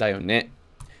酢だよね。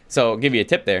So, I'll give you a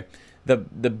tip there.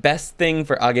 The best thing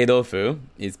for age tofu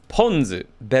is ponzu.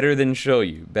 Better than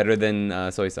shoyu. Better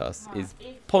than soy sauce. Is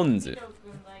ponzu.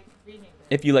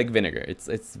 If you like vinegar.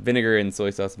 It's vinegar and soy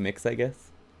sauce mix, I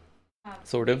guess.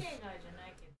 Sort of.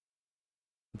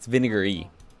 It's vinegary.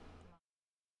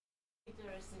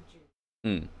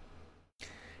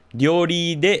 料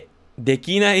理で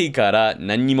きないから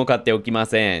何にも買っておきま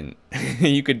せん。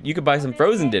you could buy some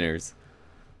frozen dinners.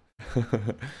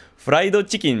 フライド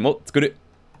チキンも作る。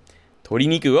鶏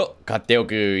肉を買ってお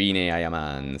く。いいね、あや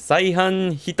まん。再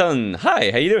販ヒトン。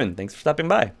Hi, how you doing? Thanks for stopping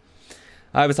by.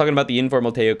 I was talking about the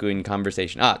informal teioku in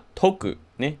conversation. Toku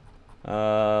ね。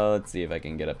Let's see if I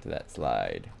can get up to that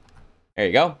slide. There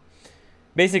you go.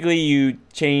 Basically, you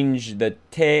change the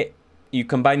te, you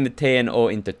combine the te and o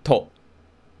into to.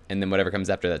 And then whatever comes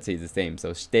after that stays the same.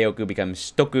 So, しておく becomes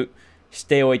しとく。し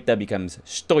ておいた becomes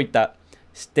しといた。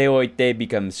しておいて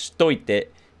becomes しといて。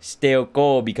してお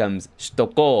こう becomes しと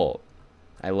こう。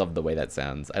I love the way that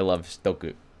sounds. I love しと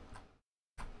く.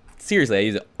 Seriously, I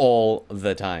use it all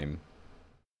the time.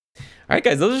 Alright,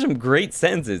 guys, those are some great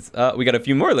sentences. We got a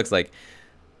few more, it looks like.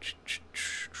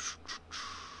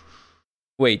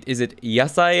 Wait, is it 野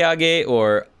菜揚げ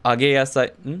or 揚げ野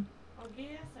菜?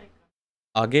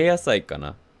 揚げ野菜か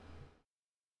な?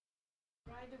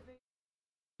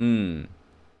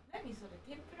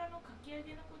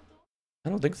 I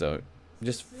don't think so.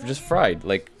 Just fried,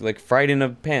 like fried in a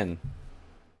pan.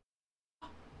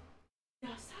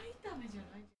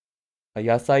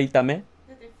 野菜炒め?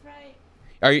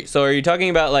 Are you talking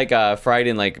about like fried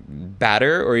in like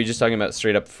batter, or are you just talking about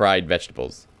straight up fried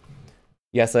vegetables?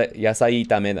 野菜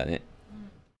炒めだね.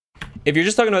 If you're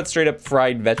just talking about straight up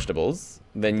fried vegetables,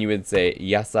 then you would say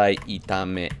野菜炒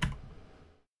め.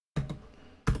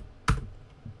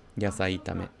 野菜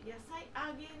炒め.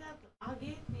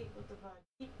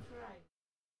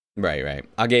 Right.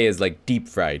 Age is like deep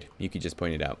fried. You could just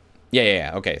point it out.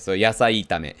 Yeah. Okay, so 野菜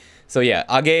炒め. So yeah,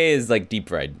 age is like deep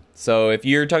fried. So if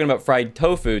you're talking about fried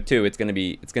tofu too, it's gonna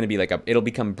be like it'll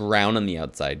become brown on the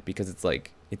outside because it's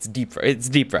deep fried. It's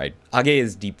deep fried. Age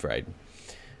is deep fried.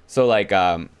 So like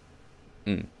age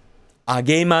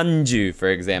manju, for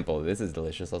example. This is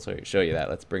delicious. I'll show you that.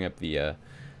 Let's bring up the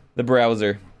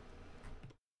browser.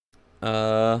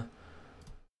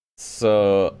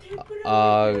 So,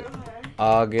 age,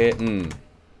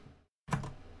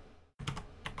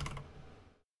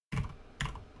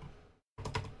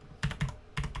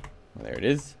 There it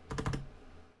is.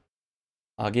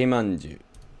 Agemanju.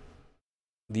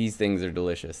 These things are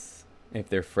delicious if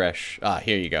they're fresh. Ah,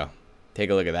 here you go.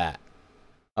 Take a look at that.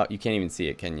 Oh, you can't even see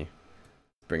it, can you?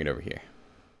 Bring it over here.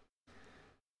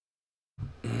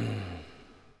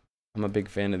 I'm a big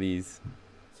fan of these.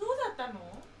 そうだったの？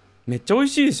めっちゃ美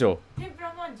味しいでしょ。天ぷ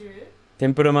らまんじゅう？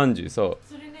天ぷらまんじゅう、そう。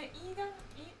それね、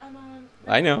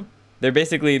I know. They're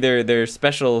basically they're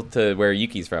special to where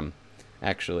Yuki's from,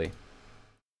 actually.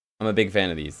 I'm a big fan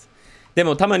of these. で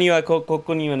もたまにはこ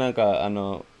こにはなんか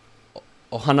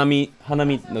お花見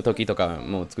の時とか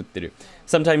も作ってる。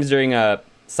Sometimes during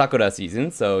sakura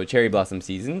season, so cherry blossom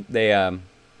season, they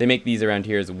make these around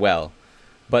here as well.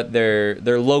 But they're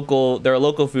local. They're a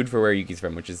local food for where Yuki's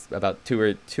from, which is about 2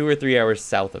 or 3 hours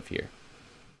south of here.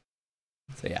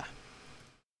 So yeah,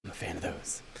 I'm a fan of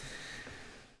those.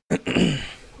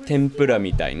 天ぷら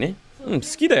みたいね。好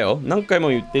きだよ。何回も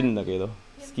言ってるんだけど、好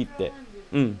きって。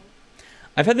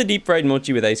I've had the deep fried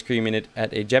mochi with ice cream in it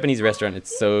at a Japanese restaurant.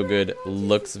 It's so good.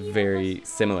 Looks very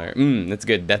similar. That's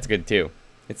good. That's good too.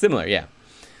 It's similar, yeah.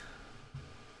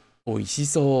 美味し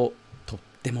そう。とっ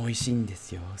ても美味しいんで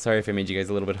すよ。Sorry if I made you guys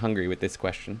a little bit hungry with this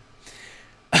question.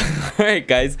 Alright,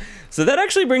 guys. So that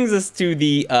actually brings us to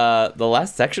the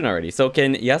last section already. So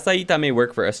can yasai itame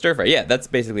work for a stir fry? Yeah, that's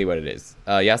basically what it is.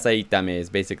 Yasai itame is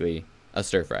basically a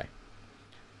stir fry.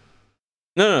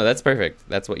 No, that's perfect.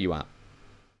 That's what you want.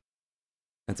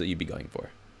 That's what you'd be going for.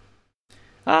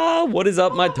 Ah, what is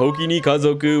up, my Toki ni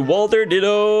kazoku? Walter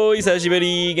Ditto!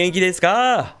 Hisashiburi! Genki desu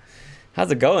ka?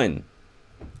 How's it going?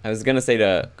 I was gonna say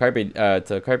to Carpe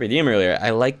Diem earlier,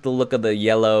 I like the look of the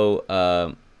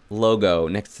yellow logo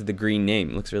next to the green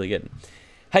name. It looks really good.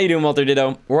 How you doing, Walter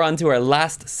Ditto? We're on to our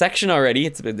last section already.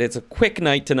 It's a quick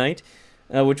night tonight,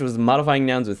 which was modifying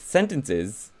nouns with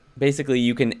sentences. Basically,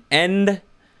 you can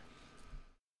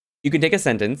take a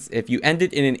sentence, if you end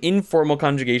it in an informal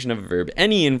conjugation of a verb,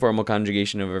 any informal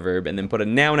conjugation of a verb, and then put a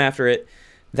noun after it,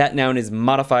 that noun is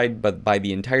modified by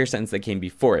the entire sentence that came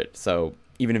before it. So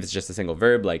even if it's just a single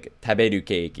verb, like taberu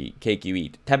keiki, cake you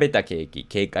eat, tabeta keiki,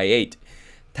 cake I ate,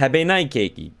 tabenai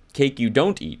keiki, cake you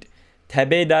don't eat,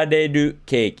 taberareru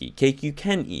keiki, cake you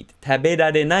can eat,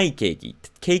 taberarenai keiki,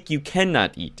 cake you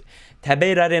cannot eat,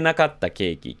 taberarenakatta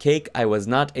keiki, cake I was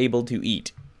not able to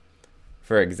eat,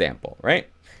 for example, right?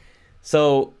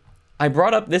 So I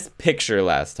brought up this picture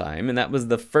last time, and that was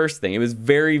the first thing. It was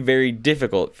very, very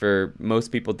difficult for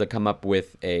most people to come up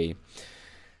with a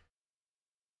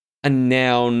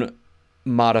noun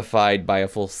modified by a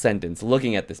full sentence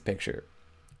looking at this picture.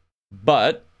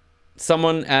 But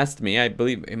someone asked me, I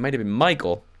believe it might have been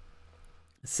Michael,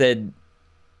 said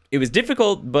it was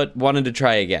difficult but wanted to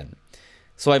try again.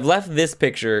 So I've left this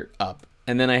picture up,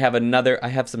 and then I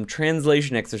have some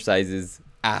translation exercises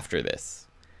after this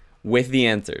with the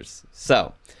answers.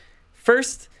 So,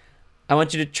 first, I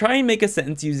want you to try and make a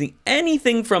sentence using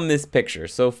anything from this picture.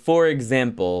 So, for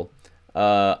example,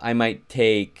 I might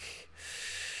take...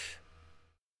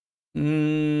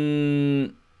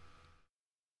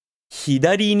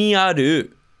 hidari ni aru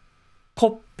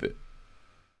koppu.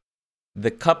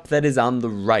 The cup that is on the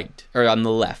right, or on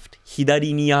the left.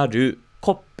 Hidari ni aru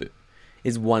koppu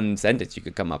is one sentence you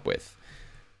could come up with.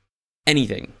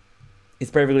 Anything. It's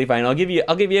perfectly fine. I'll give you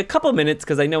a couple minutes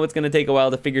because I know it's going to take a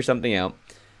while to figure something out.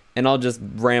 And I'll just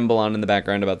ramble on in the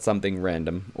background about something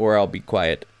random. Or I'll be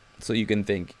quiet so you can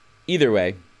think. Either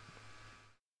way.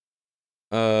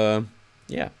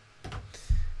 Yeah.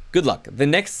 Good luck. The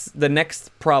next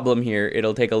problem here,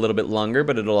 it'll take a little bit longer,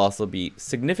 but it'll also be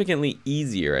significantly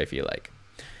easier, I feel like.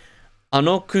 あ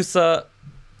の草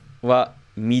は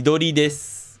緑で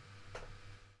す。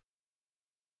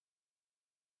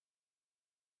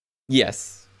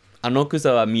Yes. あの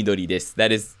草は緑です。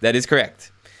That is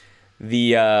correct.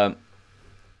 The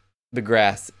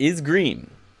grass is green.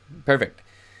 Perfect.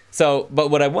 So, but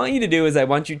what I want you to do is I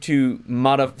want you to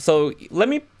modify. So let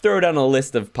me throw down a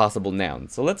list of possible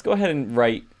nouns. So let's go ahead and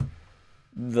write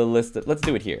the list. Let's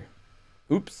do it here.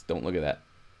 Oops, don't look at that.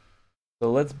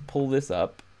 So let's pull this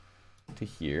up to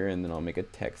here, and then I'll make a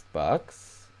text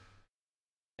box.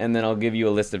 And then I'll give you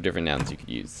a list of different nouns you could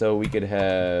use. So we could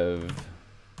have...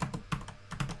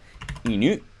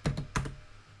 inu.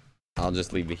 I'll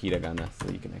just leave the hiragana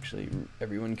so you can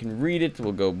everyone can read it.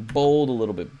 We'll go bold, a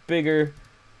little bit bigger.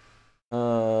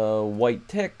 White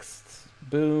text,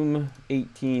 boom,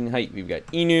 18 height. We've got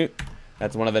inu.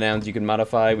 That's one of the nouns you can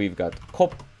modify. We've got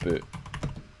koppu.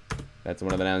 That's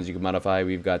one of the nouns you can modify.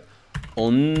 We've got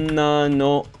onna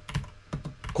no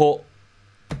Ko.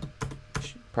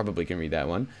 Probably can read that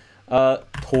one.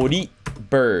 Tori,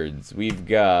 birds. We've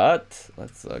got,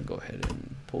 let's go ahead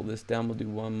and pull this down. We'll do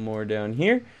one more down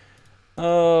here.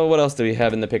 What else do we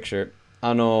have in the picture?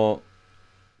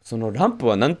 そのランプ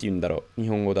はなんて言うんだろう日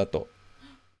本語だと。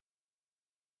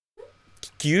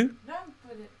気球？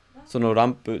そのラ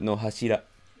ンプの柱。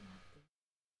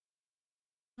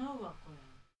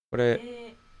これ、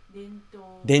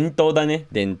電灯だね。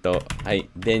電灯。はい。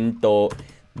電灯。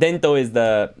電灯 is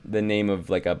the name of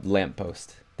like a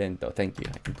lamppost. 電灯. Thank you.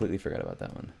 I completely forgot about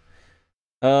that one.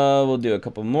 We'll do a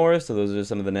couple more. So those are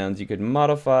some of the nouns you could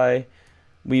modify.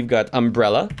 We've got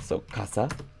umbrella. So kasa.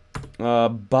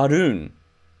 Balloon.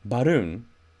 Balloon.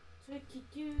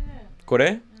 こ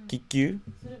れ気球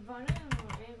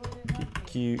気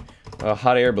球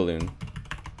hot air balloon.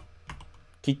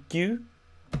 気球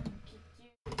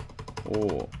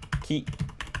Oh, 気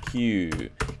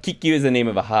球 Kikkyu is the name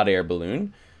of a hot air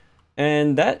balloon.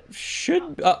 And that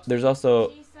should... Oh, there's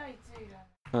also...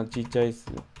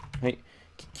 Hey,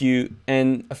 Kikkyu.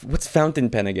 And what's fountain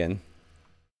pen again?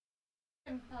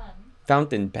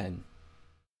 Fountain pen.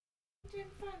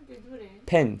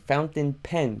 Pen. Fountain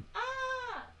pen.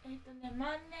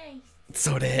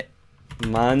 それ。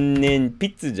万年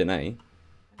筆じゃない？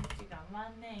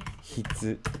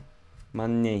筆。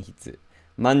万年筆。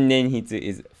万年筆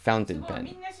is fountain pen.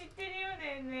 みんな知ってるよ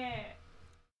ね。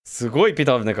すごいピ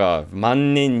ターなんか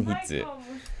万年筆。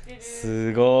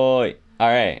すごい。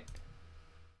Alright.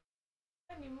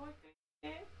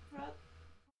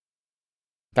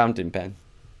 Fountain pen.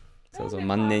 So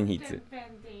万年筆。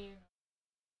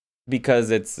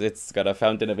Because it's got a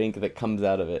fountain of ink that comes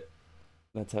out of it.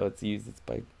 That's how it's used. It's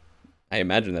by, I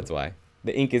imagine that's why.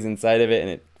 The ink is inside of it and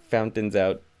it fountains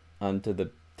out onto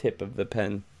the tip of the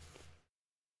pen.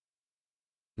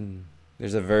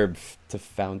 There's a verb to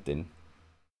fountain.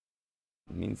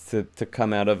 It means to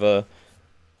come out of a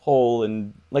hole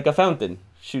and like a fountain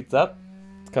shoots up.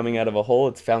 It's coming out of a hole.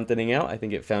 It's fountaining out. I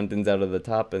think it fountains out of the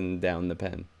top and down the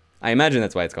pen. I imagine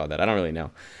that's why it's called that. I don't really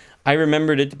know. I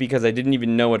remembered it because I didn't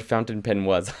even know what fountain pen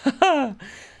was. I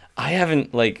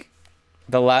haven't like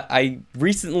I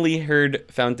recently heard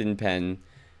fountain pen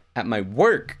at my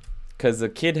work because a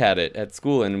kid had it at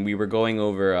school and we were going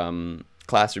over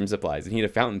classroom supplies and he had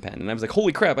a fountain pen and I was like,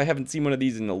 holy crap, I haven't seen one of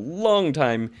these in a long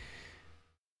time.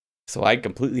 So I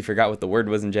completely forgot what the word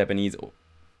was in Japanese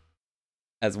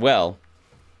as well.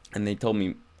 And they told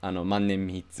me, mannen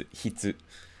hitsu.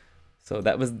 So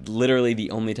that was literally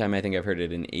the only time I think I've heard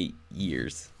it in 8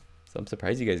 years. So I'm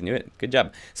surprised you guys knew it. Good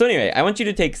job. So anyway, I want you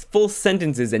to take full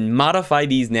sentences and modify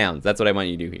these nouns. That's what I want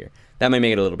you to do here. That might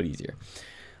make it a little bit easier.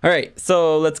 Alright,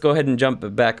 so let's go ahead and jump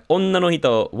back. 女の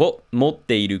人を持っ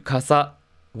ている傘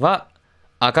は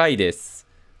赤いです。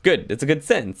Good, that's a good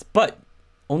sentence. But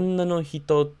女の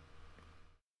人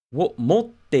を持っ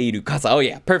ている傘. Oh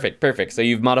yeah, perfect. So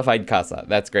you've modified casa.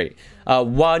 That's great.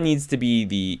 Wa needs to be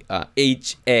the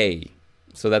HA.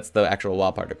 So that's the actual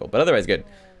wa particle. But otherwise good.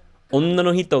 女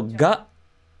の人が、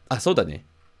そうだね。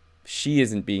She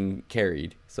isn't being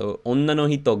carried. So 女の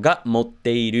人が持っ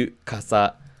ている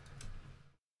傘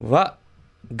は、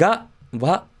赤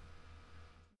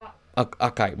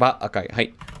い。は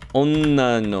い。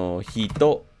女の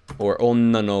人 or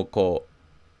女の子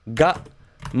が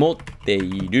持って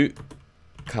いる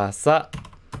傘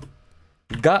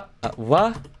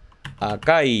は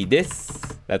赤いで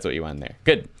す。That's what you want there.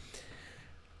 Good.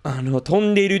 飛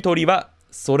んでいる鳥は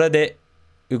空で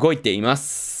動いていま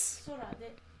す。空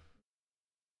で。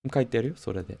書いてあるよ、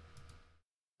空で。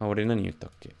俺何言った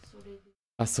っけ？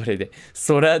それで。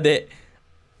空で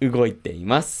動いてい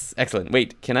ます。Excellent.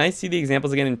 Wait, can I see the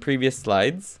examples again in previous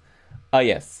slides?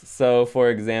 Yes. So, for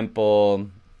example,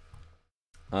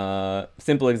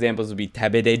 simple examples would be 食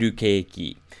べれるケー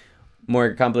キ.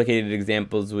 More complicated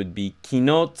examples would be 昨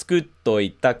日作っと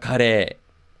いたカレ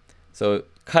ー. So,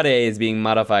 カレー is being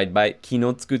modified by 昨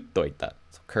日作っといた.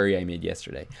 So, curry I made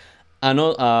yesterday.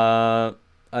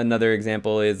 Another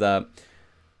example is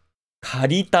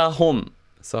借りた本.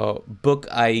 So, book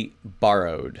I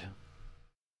borrowed.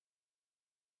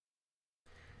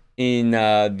 In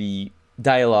the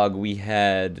dialogue, we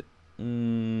had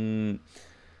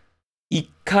一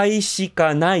階し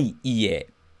かない家.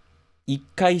 一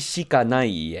階しかな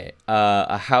い家.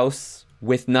 A house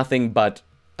with nothing but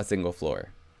a single floor.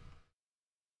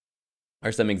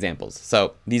 Are some examples.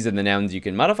 So these are the nouns you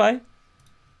can modify.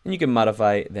 And you can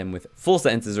modify them with full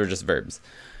sentences or just verbs.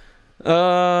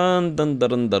 飛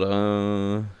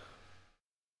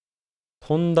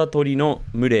んだ鳥の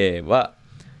群れは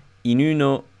犬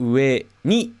の上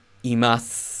にいま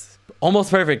す。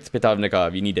Almost perfect,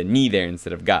 Pitovnikov. You need a ni there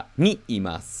instead of ga. Ni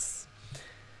imasu.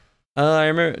 I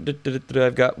remember,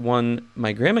 I've got one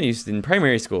my grandma used in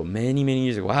primary school many, many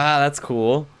years ago. Wow, that's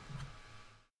cool.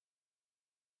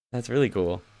 That's really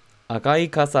cool. 赤い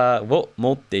傘を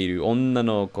持っている女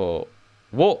の子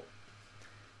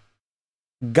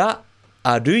が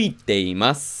歩いてい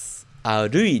ます。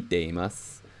歩いていま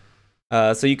す。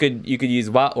So you could use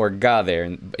wa or ga there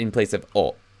in place of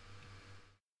o.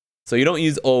 So you don't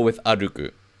use o with 歩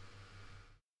く.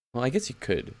 Well, I guess you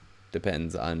could.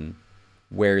 Depends on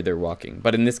where they're walking.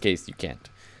 But in this case, you can't.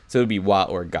 So it would be wa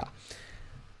or ga.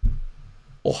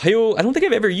 Ohayo. I don't think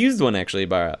I've ever used one actually,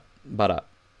 bara.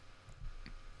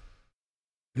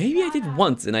 Maybe I did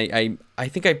once, and I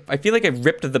feel like I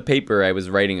ripped the paper I was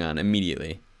writing on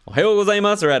immediately. Ohayo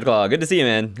gozaimasu, Radclaw. Good to see you,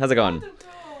 man. How's it going?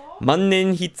 万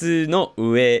年筆の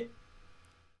上。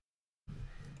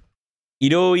い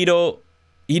ろいろ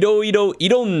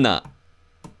んな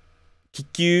気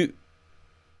球。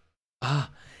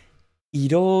い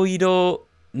ろいろ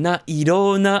な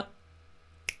色な。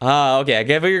Okay, I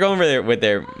get what you're going with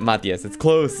there, Matthias. It's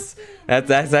close.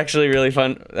 That's actually really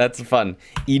fun. That's fun.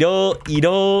 いろい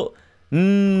ろ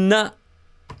な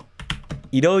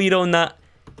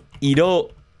色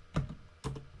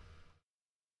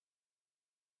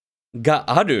が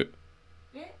ある。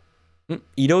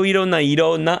いろいろな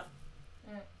色な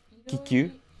気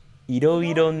球。いろ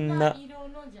いろな。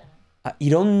い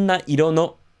ろんな色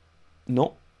の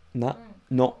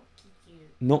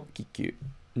気球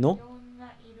の。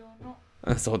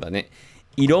そうだね。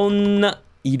いろんな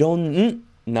色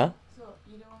の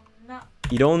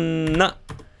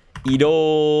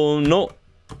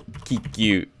気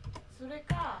球。それ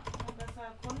か、なんか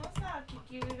さ、このさ、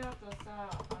気球だと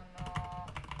さ、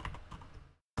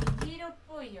黄色っ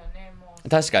ぽいよね、もう。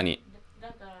確かに。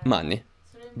まあね。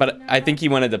But I think he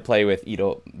wanted to play with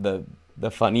iro, the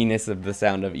funniness of the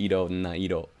sound of iro na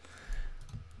iro.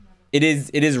 It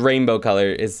is rainbow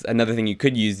color is another thing you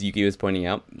could use. Yuki was pointing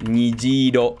out.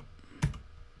 Nijiro.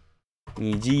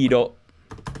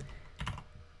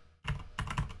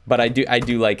 But I do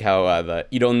like how the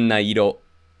ironna iro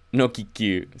no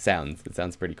kikyu sounds. It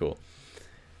sounds pretty cool.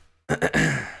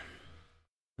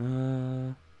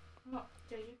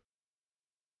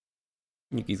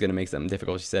 Yuki's gonna make something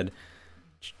difficult. She said.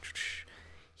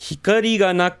 光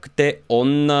がなくて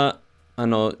女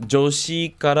女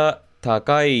子から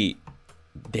高い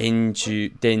電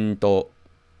灯。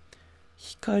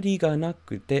光がな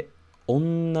くて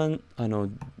女の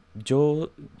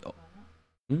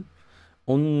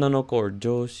子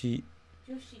女子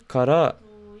から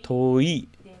遠い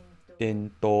電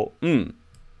灯。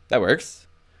That works.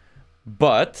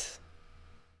 But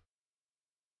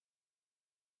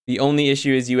the only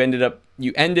issue is you ended up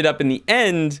in the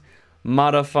end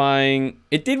modifying.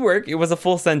 It did work. It was a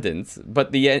full sentence,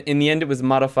 but in the end it was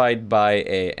modified by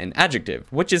an adjective,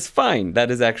 which is fine. That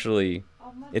is actually,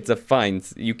 it's a fine.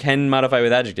 You can modify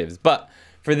with adjectives, but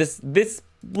for this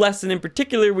lesson in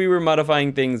particular, we were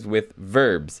modifying things with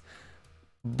verbs.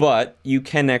 But you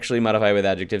can actually modify with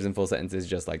adjectives in full sentences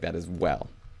just like that as well.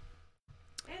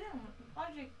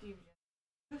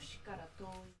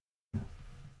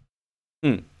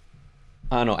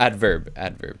 No, adverb.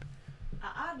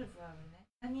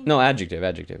 No,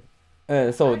 adjective.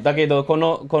 そう、だけどこ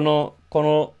の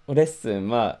レッスン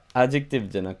はadjective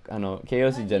じゃなく、形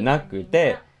容詞じゃなく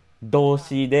て動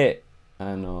詞で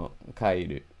変え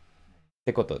るっ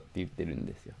てことって言ってるん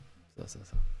ですよ。そう。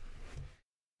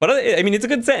But I mean, it's a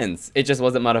good sentence. It just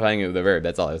wasn't modifying it with a verb.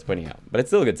 That's all I was pointing out. But it's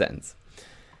still a good sentence.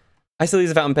 I still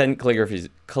use a fountain pen.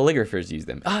 Calligraphers use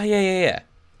them. Yeah.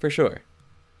 For sure.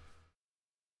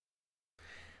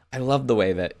 I love the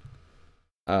way that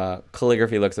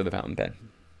calligraphy looks with a fountain pen,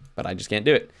 but I just can't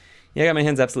do it. Yeah, I got my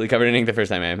hands absolutely covered in ink the first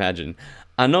time, I imagine.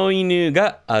 あの犬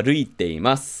が歩いてい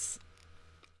ます.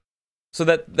 So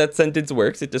that sentence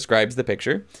works. It describes the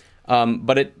picture.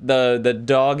 But the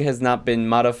dog has not been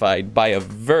modified by a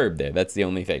verb there. That's the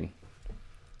only thing.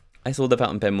 I sold a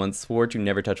fountain pen once, swore to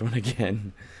never touch one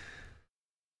again.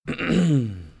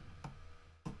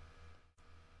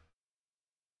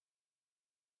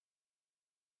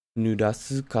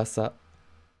 Nudasu kasa.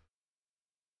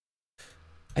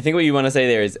 I think what you want to say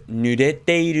there is 濡れ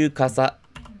ている傘。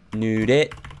濡れ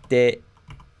て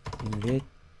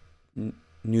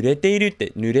いるっ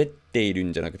て濡れている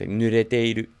んじゃなくて濡れて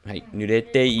いる。はい。濡れ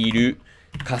ている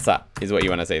傘 is what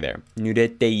you want to say there. 濡れ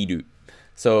ている。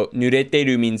So 濡れてい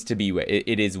る means to be wet.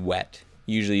 It is wet.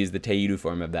 Usually use the ている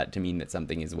form of that to mean that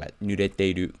something is wet. 濡れて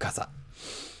いる傘。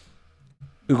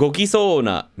動きそう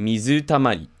な水た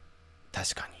まり。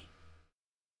確かに。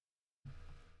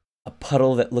A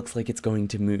puddle that looks like it's going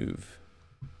to move.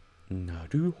 な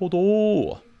るほ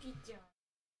ど。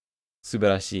Subarashi. 素晴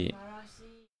らしい。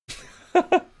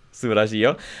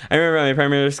 Subarashi-yo. I remember at my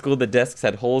primary school, the desks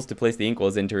had holes to place the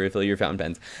inkwells in to refill your fountain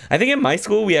pens. I think at my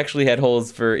school, we actually had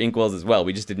holes for inkwells as well.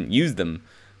 We just didn't use them.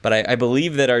 But I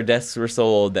believe that our desks were so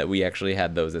old that we actually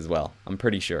had those as well. I'm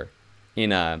pretty sure.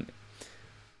 I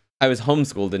was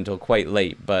homeschooled until quite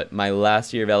late, but my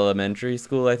last year of elementary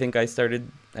school, I think I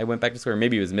went back to school, or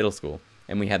maybe it was middle school,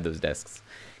 and we had those desks.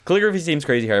 Calligraphy seems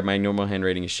crazy hard. My normal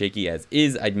handwriting is shaky as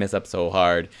is. I'd mess up so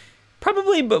hard.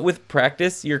 Probably, but with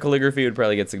practice, your calligraphy would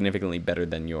probably get significantly better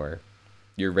than your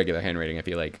regular handwriting, I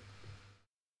feel like.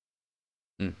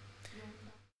 Did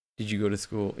you go to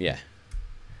school? Yeah.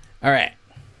 All right.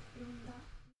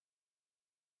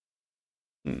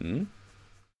 All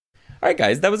right,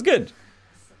 guys, that was good.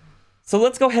 So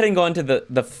let's go ahead and go on to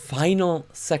the final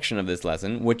section of this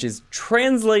lesson, which is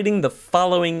translating the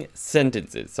following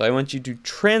sentences. So I want you to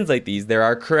translate these. There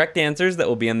are correct answers that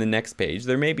will be on the next page.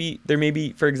 There may be,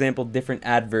 for example, different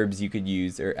adverbs you could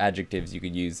use or adjectives you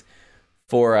could use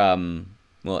for,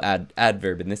 well,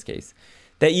 adverb in this case,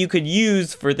 that you could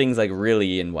use for things like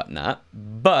really and whatnot.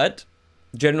 But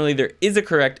generally there is a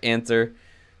correct answer.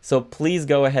 So please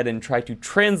go ahead and try to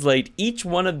translate each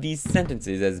one of these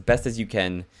sentences as best as you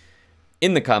can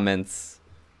in the comments,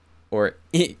 or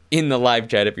in the live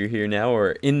chat if you're here now,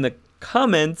 or in the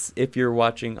comments if you're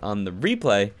watching on the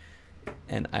replay,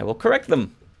 and I will correct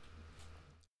them.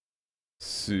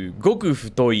 すごく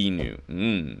太い犬.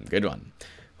 Good one.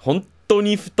 本当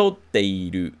に太ってい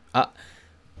る.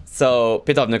 So,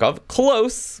 Pitovnikov,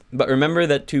 close, but remember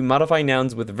that to modify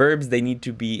nouns with verbs, they need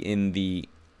to be in the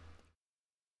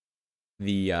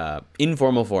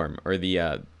informal form, or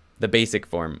the basic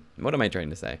form. What am I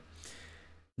trying to say?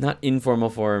 Not informal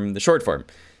form, the short form.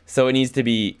 So it needs to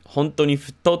be 本当に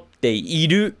太ってい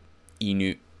る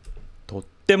犬。とっ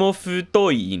ても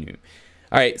太い犬。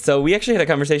Alright, so we actually had a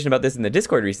conversation about this in the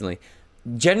Discord recently.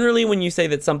 Generally, when you say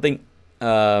that something,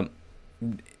 in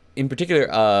particular,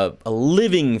 a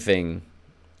living thing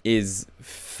is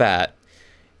fat,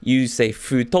 you say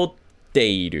太って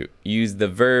いる. Use the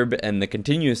verb and the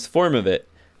continuous form of it,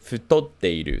 太って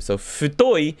いる. So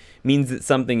太い means that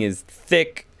something is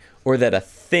thick, or that a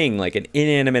thing, like an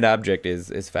inanimate object, is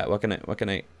fat. What can I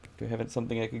do I have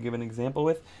something I could give an example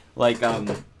with? Like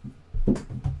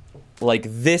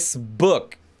this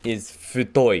book is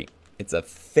太い. It's a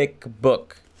thick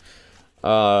book.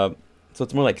 So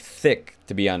it's more like thick,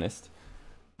 to be honest.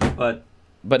 But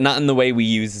not in the way we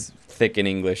use thick in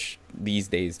English these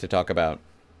days to talk about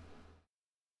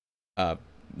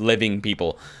living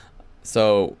people.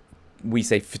 So we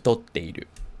say 太っている.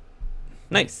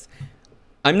 Nice.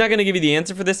 I'm not going to give you the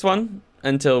answer for this one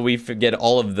until we get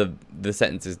all of the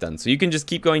sentences done. So you can just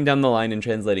keep going down the line and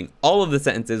translating all of the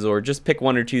sentences, or just pick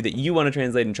one or two that you want to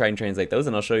translate and try and translate those,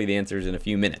 and I'll show you the answers in a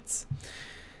few minutes.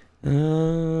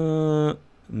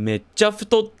 めっちゃ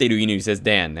太ってる犬, says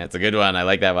Dan. That's a good one. I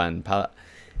like that one.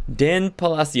 Dan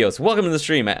Palacios. Welcome to the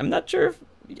stream. I'm not sure if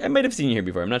I might have seen you here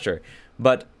before. I'm not sure.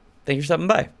 But thank you for stopping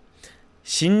by.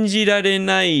 信じられ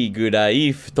ないぐら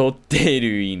い太って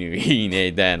る犬. いい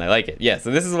ね, Dan. I like it. Yeah,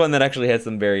 so this is one that actually has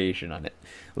some variation on it.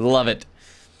 Love it.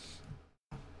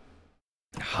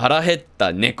 腹減っ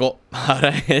た猫.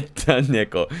 腹減った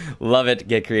猫. Love it.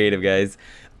 Get creative, guys.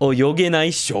 泳げな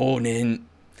い少年.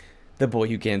 The boy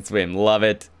who can't swim. Love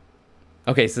it.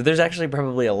 Okay, so there's actually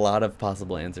probably a lot of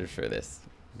possible answers for this.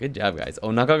 Good job, guys.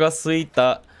 お腹が空い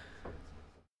た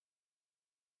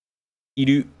い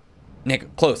る.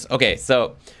 Nick, close. Okay,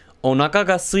 so お腹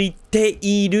が空いて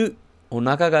いる. お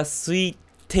腹が空い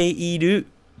ている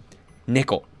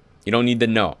猫. You don't need the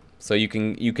no. So you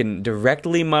can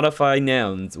directly modify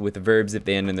nouns with verbs if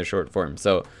they end in their short form.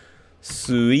 So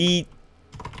空い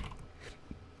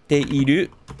ている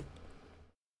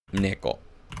猫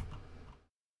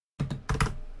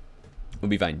will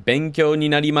be fine. 勉強に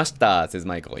なりました, says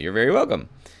Michael. You're very welcome.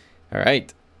 All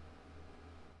right.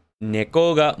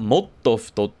 猫がもっと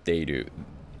太っている.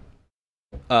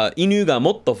 犬がも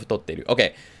っと太っている.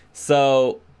 Okay,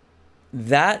 so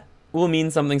that will mean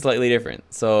something slightly different.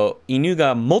 So 犬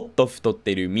がもっと太っ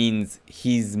ている means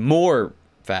he's more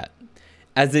fat,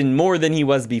 as in more than he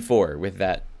was before, with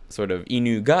that sort of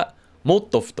犬がもっ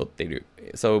と太っている.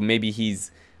 So maybe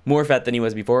he's more fat than he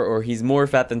was before, or he's more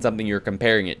fat than something you're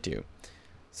comparing it to.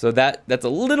 So that's a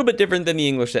little bit different than the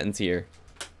English sentence here.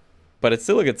 But it's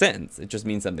still a good sentence. It just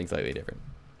means something slightly different.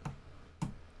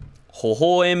 微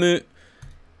笑む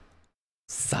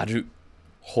猿.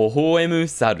 微笑む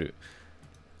猿.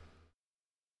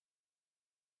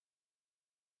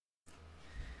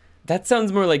 That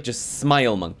sounds more like just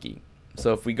smile monkey.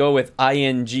 So if we go with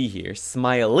ing here,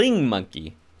 smiling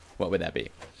monkey, what would that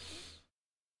be?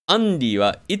 アンディ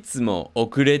はいつも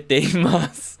遅れていま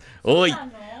す。おい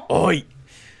おい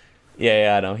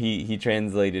Yeah, yeah, no, he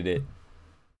translated it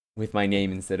with my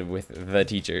name instead of with the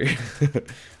teacher.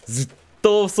 ずっ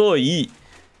と遅い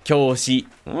教師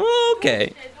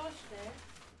Okay.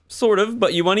 Sort of,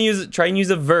 but you want to try and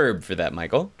use a verb for that,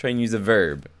 Michael. Try and use a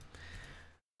verb.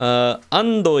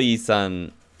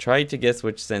 Andoi-san, try to guess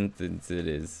which sentence it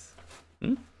is.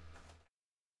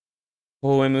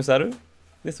 Hoemu saru?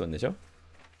 This one でしょ?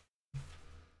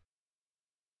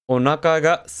 お腹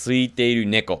が空いている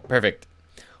猫 Perfect.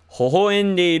 微笑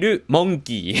んでいるモン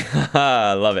キー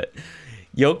Love it.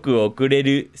 よく遅れ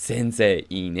る先生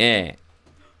いいね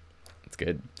That's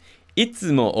good. い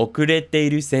つも遅れて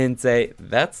いる先生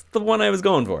That's the one I was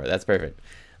going for. That's perfect.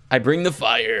 I bring the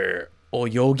fire.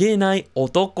 泳げない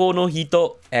男の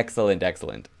人 Excellent,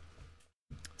 excellent.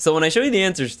 So when I show you the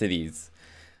answers to these,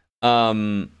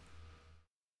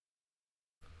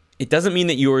 it doesn't mean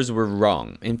that yours were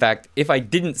wrong. In fact, if I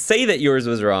didn't say that yours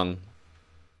was wrong,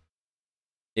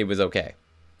 it was okay.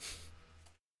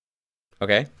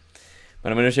 Okay?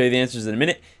 But I'm going to show you the answers in a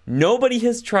minute. Nobody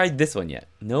has tried this one yet.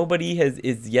 Nobody has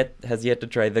yet to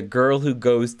try the girl who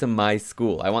goes to my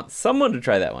school. I want someone to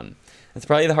try that one. That's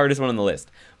probably the hardest one on the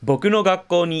list. 僕の学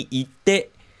校に行っ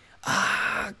て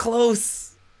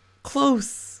close.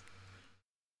 Close.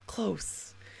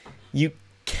 Close. You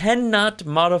cannot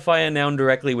modify a noun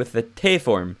directly with the te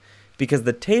form because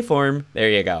the te form, there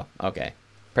you go. Okay.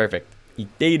 Perfect. 行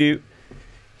っている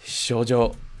少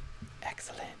女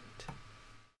Excellent.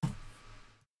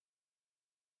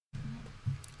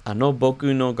 あの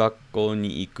僕の学校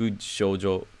に行く少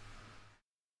女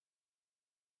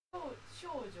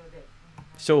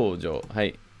少女は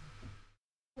い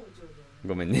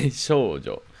ごめんね少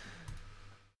女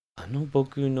あの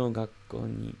僕の学校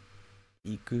に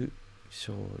行く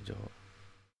少女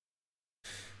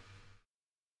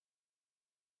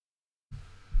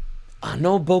あ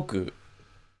の僕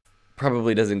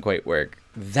probably doesn't quite work.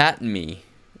 That me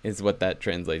is what that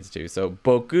translates to. So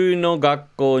僕の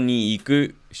学校に行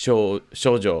く少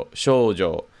女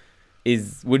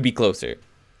would be closer.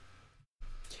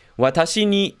 私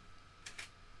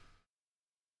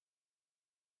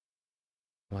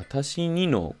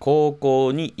の高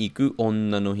校に行く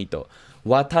女の人。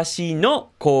私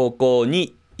の高校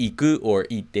に行く or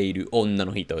行っている女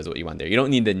の人 is what you want there. You don't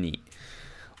need the に。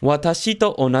私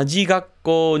と同じ学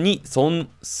校に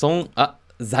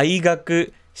在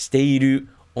学している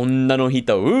女の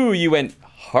人。Ooh, you went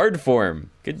hard form.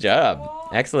 Good job.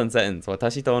 Excellent sentence.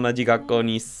 私と同じ学校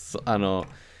に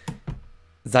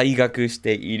在学し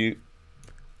ている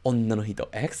女の人.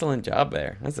 Excellent job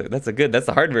there. That's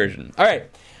the hard version. All right.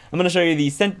 I'm going to show you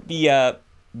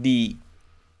the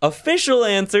official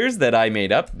answers that I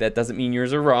made up. That doesn't mean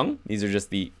yours are wrong. These are just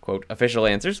the, quote, official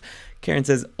answers. Karen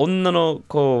says, 女の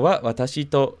子は私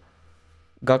と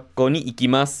学校に行き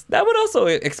ます. That would also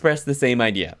express the same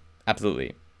idea.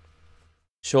 Absolutely.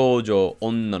 少女、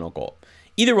女の子.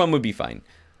 Either one would be fine.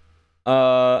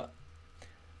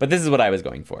 But this is what I was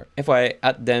going for. FYI,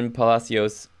 at Dan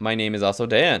Palacios, my name is also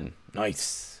Dan.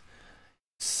 Nice.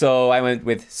 So I went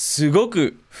with すご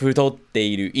く太って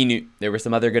いる犬. There were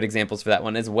some other good examples for that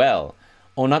one as well.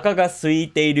 お腹が空い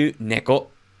ている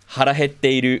猫. 腹減っ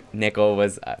ている猫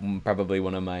was probably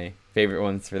one of my favorite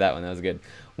ones for that one. That was good.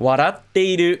 笑って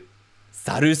いる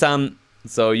猿さん.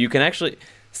 So you can actually,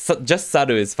 just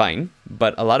saru is fine,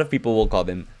 but a lot of people will call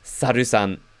them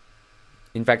saru-san.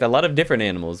 In fact, a lot of different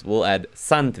animals will add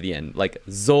san to the end, like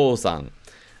zo-san,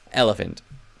 elephant.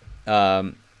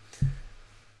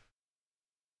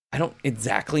 I don't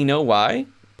exactly know why.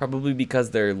 Probably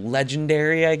because they're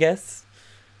legendary, I guess.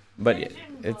 But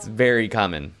it's very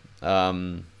common.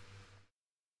 So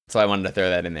I wanted to throw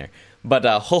that in there. But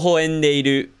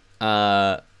hohoendeiru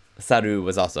saru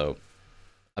was also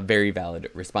a very valid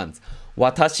response.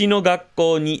 Watashi no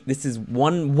gakkō ni, this is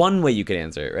one way you could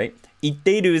answer it, right?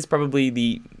 Itteiru is probably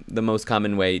the most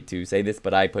common way to say this,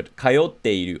 but I put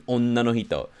kayotteiru onna no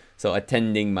hito. So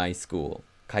attending my school.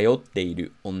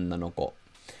 Kayotteiru onna no ko.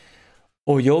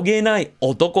 Oyogenai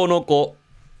otoko no ko.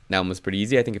 That one was pretty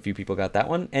easy. I think a few people got that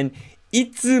one. And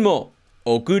itsumo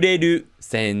okureru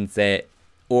sensei.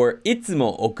 Or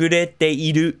itsumo okurete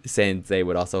iru sensei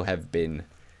would also have been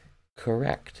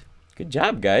correct. Good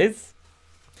job, guys.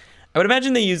 I would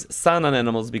imagine they use san on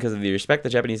animals because of the respect the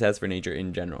Japanese has for nature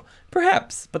in general.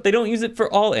 Perhaps, but they don't use it for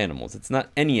all animals. It's not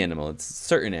any animal, it's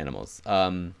certain animals.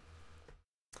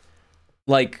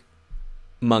 Like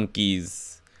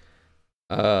monkeys,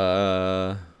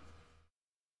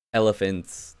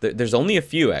 elephants. There's only a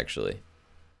few, actually.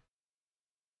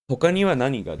 他には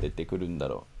何が出てくるんだ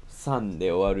ろう? san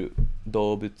で終わる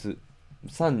動物.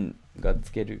さんが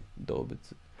つける動物。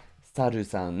猿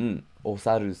さん、お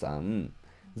猿さん、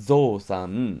ゾウさ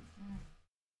ん、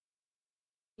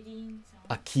キリンさん。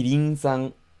あ、キリンさ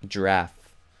ん、giraffe。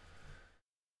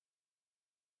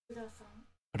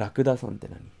ラクダさんって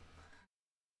何？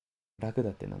ラクダ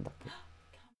ってなんだっけ？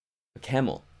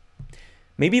 Camel.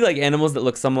 Maybe like animals that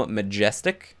look somewhat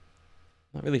majestic?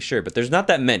 Not really sure, but there's not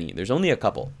that many. There's only a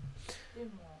couple. で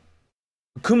も、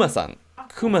クマさん。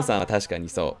クマさんは確かに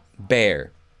そう。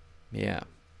Bear. Yeah.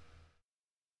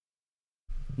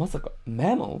 まさか、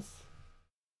mammals?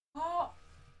 あ、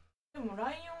でも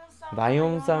ライオンさん。ライオ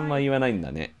ンさんは言わないん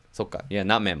だね。そっか。Yeah,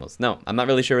 not mammals. No, I'm not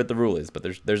really sure what the rule is, but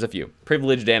there's a few.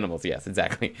 Privileged animals, yes,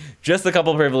 exactly. Just a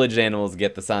couple privileged animals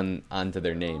get the sun onto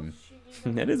their name.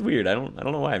 That is weird. I don't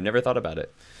know why. I've never thought about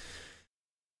it.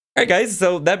 Alright guys,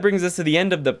 so that brings us to the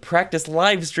end of the practice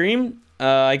live stream.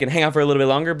 I can hang out for a little bit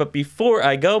longer, but before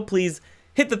I go, please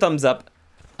hit the thumbs up.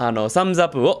 Thumbs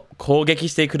up を攻撃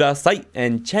してください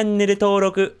and チャンネル登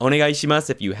録お願いしま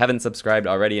す if you haven't subscribed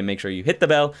already, and make sure you hit the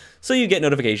bell so you get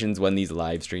notifications when these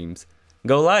live streams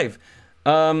go live.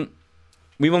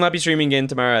 We will not be streaming again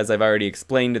tomorrow, as I've already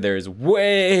explained. There's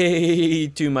way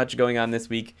too much going on this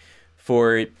week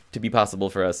for it to be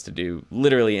possible for us to do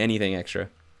literally anything extra.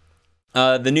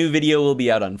 The new video will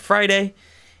be out on Friday,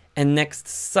 and next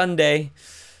Sunday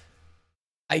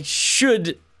I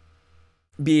should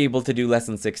be able to do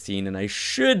lesson 16, and I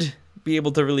should be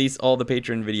able to release all the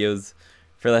Patreon videos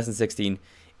for lesson 16.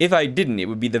 If I didn't, it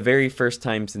would be the very first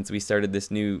time since we started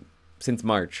since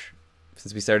March,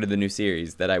 since we started the new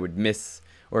series, that I would miss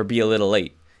or be a little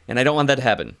late, and I don't want that to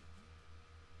happen.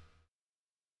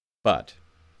 But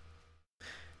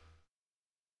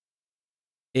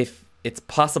if it's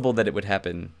possible that it would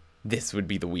happen, this would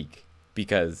be the week,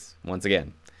 because once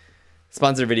again,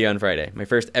 sponsored video on Friday, my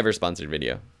first ever sponsored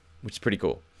video, which is pretty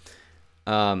cool.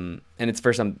 And it's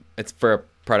for a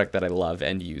product that I love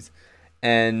and use.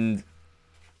 And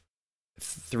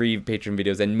 3 Patreon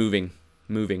videos and moving.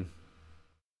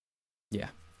 Yeah,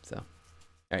 so.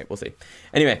 Alright, we'll see.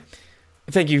 Anyway,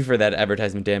 thank you for that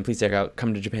advertisement, Dan. Please check out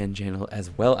Come to Japan channel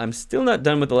as well. I'm still not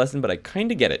done with the lesson, but I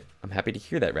kind of get it. I'm happy to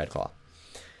hear that, Radclaw.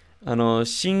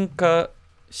 進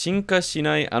化し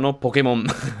ないポケモン。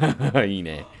いい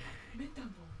ね。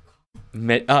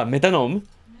メタノーム？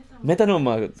メタノーム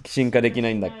は進化できな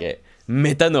いんだっけ？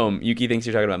メタノーム。Yuki thinks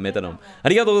you're talking about メタノーム。あ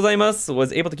りがとうございます。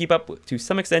Was able to keep up to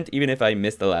some extent, even if I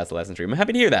missed the last lesson stream. I'm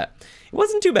happy to hear that. It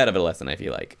wasn't too bad of a lesson, I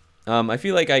feel like. I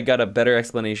feel like I got a better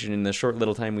explanation in the short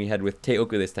little time we had with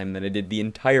Teoku this time than I did the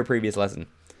entire previous lesson.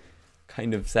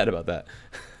 Kind of sad about that.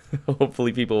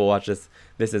 Hopefully people will watch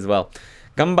this as well.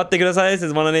 頑張ってください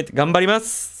says one on it. 頑張りま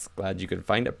す. Glad you could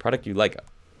find a product you like.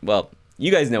 Well,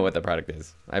 you guys know what the product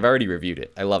is. I've already reviewed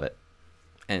it. I love it.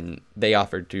 And they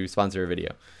offered to sponsor a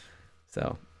video.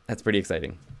 So that's pretty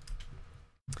exciting.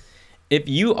 If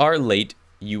you are late,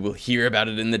 you will hear about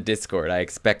it in the Discord. I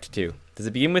expect to. Does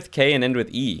it begin with K and end with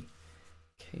E?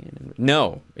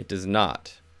 No, it does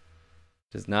not.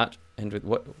 It does not end with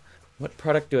what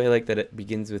product do I like that it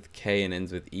begins with K and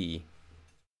ends with E?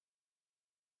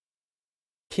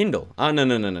 Kindle. Oh,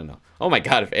 no. Oh my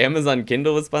god, if Amazon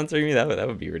Kindle was sponsoring me, that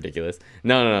would be ridiculous.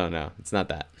 No. It's not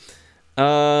that.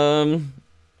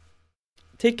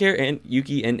 Take care, and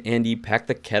Yuki and Andy pack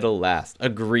the kettle last.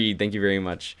 Agreed. Thank you very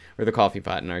much. Or the coffee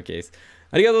pot in our case.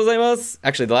 Arigatou gozaimasu.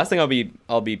 Actually, the last thing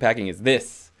I'll be packing is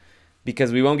this,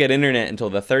 because we won't get internet until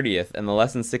the 30th, and the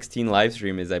lesson 16 live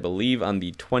stream is, I believe, on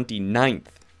the 29th.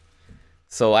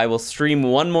 So I will stream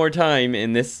one more time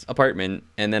in this apartment,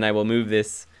 and then I will move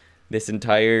this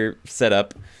entire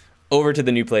setup over to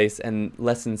the new place, and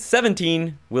lesson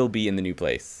 17 will be in the new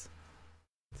place.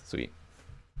 Sweet.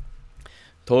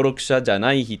 登録者じゃ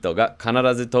ない人が必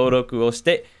ず登録をし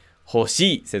てほ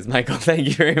しい says Michael. Thank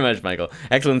you very much, Michael.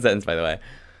 Excellent sentence, by the way.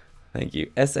 Thank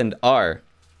you. S and R,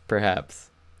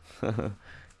 perhaps.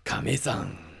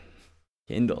 Kame-san.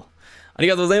 Kindle. あり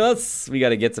がとうございます. We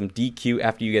gotta get some DQ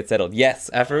after you get settled. Yes,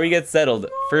 after we get settled,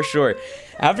 for sure.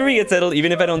 After we get settled,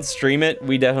 even if I don't stream it,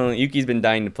 we definitely, Yuki's been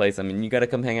dying to play some, and you gotta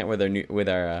come hang out with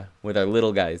our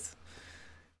little guys.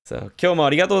 So, 今日もあ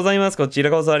りがとうございます。こちら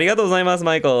こそありがとうございます、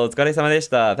Michael. お疲れ様でし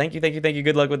た. Thank you.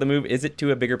 Good luck with the move. Is it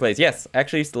to a bigger place? Yes, I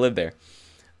actually used to live there.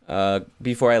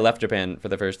 Before I left Japan for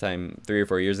the first time 3 or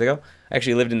 4 years ago. I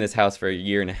actually lived in this house for a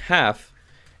year and a half.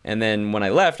 And then when I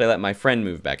left, I let my friend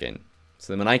move back in.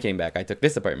 So then when I came back, I took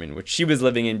this apartment, which she was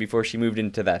living in before she moved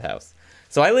into that house.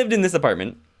 So I lived in this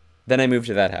apartment. Then I moved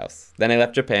to that house. Then I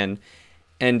left Japan.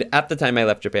 And at the time I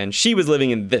left Japan, she was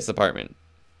living in this apartment.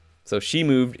 So she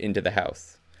moved into the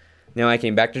house. Now I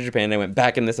came back to Japan, I went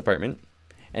back in this apartment,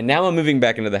 and now I'm moving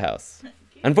back into the house.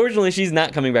 Unfortunately, she's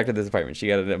not coming back to this apartment. She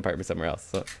got an apartment somewhere else.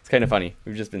 So it's kind of funny.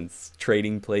 We've just been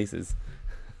trading places.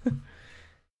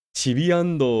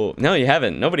 Chibiando. No, you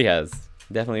haven't. Nobody has.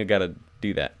 Definitely got to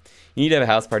do that. You need to have a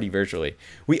house party virtually.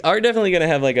 We are definitely going to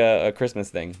have like a Christmas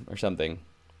thing or something.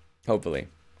 Hopefully.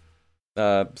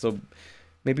 So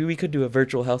maybe we could do a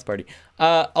virtual house party.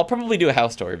 I'll probably do a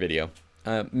house tour video.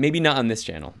 Maybe not on this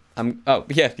channel. Oh,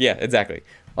 yeah, exactly.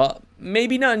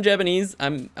 Maybe not in Japanese.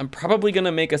 I'm probably going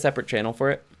to make a separate channel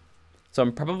for it. So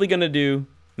I'm probably going to do,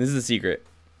 this is a secret,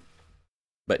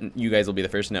 but you guys will be the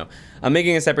first to know. I'm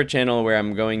making a separate channel where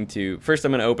I'm going to, first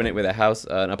I'm going to open it with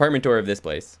an apartment tour of this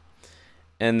place.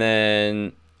 And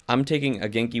then I'm taking a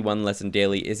Genki 1 lesson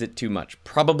daily. Is it too much?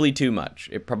 Probably too much.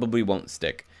 It probably won't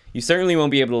stick. You certainly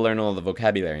won't be able to learn all the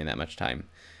vocabulary in that much time.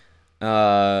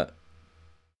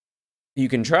 You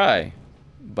can try,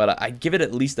 but I'd give it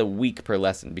at least a week per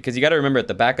lesson, because you got to remember at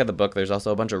the back of the book, there's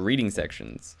also a bunch of reading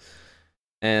sections.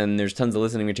 And there's tons of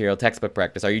listening material, textbook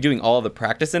practice. Are you doing all the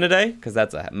practice in a day? Because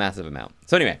that's a massive amount.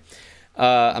 So anyway,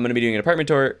 I'm going to be doing an apartment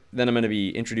tour. Then I'm going to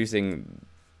be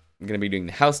doing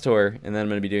the house tour. And then I'm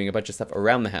going to be doing a bunch of stuff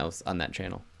around the house on that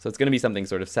channel. So it's going to be something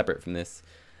sort of separate from this.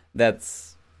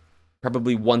 That's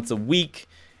probably once a week.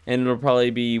 And it'll probably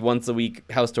be once a week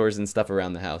house tours and stuff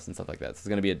around the house and stuff like that. So it's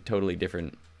going to be a totally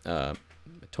different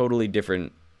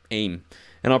aim.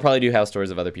 And I'll probably do house tours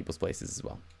of other people's places as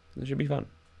well. So it should be fun.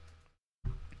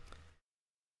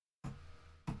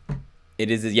 It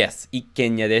is, yes,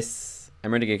 Ikenya desu.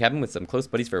 I'm renting a cabin with some close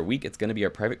buddies for a week. It's going to be our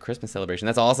private Christmas celebration.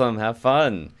 That's awesome. Have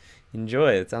fun.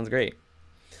 Enjoy. It sounds great.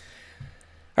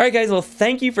 All right, guys. Well,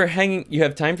 thank you for hanging. You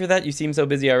have time for that? You seem so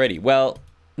busy already. Well,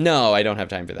 no, I don't have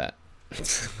time for that.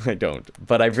 I don't.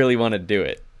 But I really want to do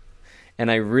it. And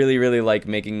I really, really like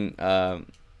making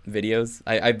videos.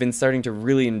 I've been starting to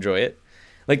really enjoy it.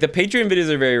 Like, the Patreon videos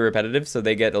are very repetitive, so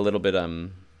they get a little bit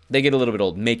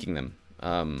old making them.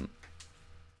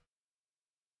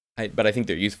 But I think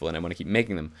they're useful and I want to keep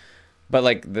making them. But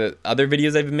like the other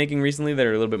videos I've been making recently that are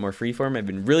a little bit more freeform, I've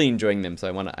been really enjoying them. So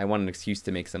I want an excuse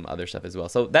to make some other stuff as well.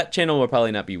 So that channel will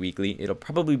probably not be weekly. It'll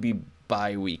probably be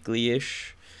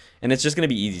bi-weekly-ish. And it's just going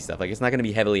to be easy stuff. Like, it's not going to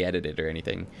be heavily edited or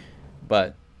anything.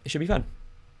 But it should be fun.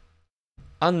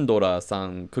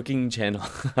 Andora-san cooking channel.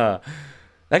 That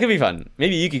could be fun.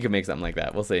 Maybe Yuki could make something like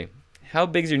that. We'll see. How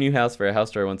big's your new house for a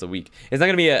house tour once a week? It's not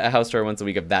gonna be a house tour once a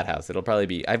week of that house. It'll probably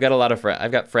be. I've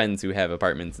got friends who have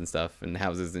apartments and stuff and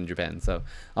houses in Japan, so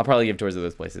I'll probably give tours of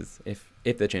those places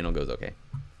if the channel goes okay.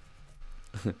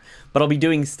 But I'll be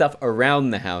doing stuff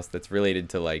around the house that's related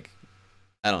to, like,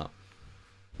 I don't know.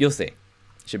 You'll see.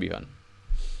 Should be fun.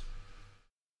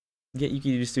 Get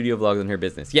Yuki to do studio vlogs on her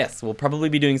business. Yes, we'll probably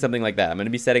be doing something like that. I'm going to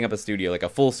be setting up a studio, like a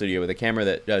full studio with a camera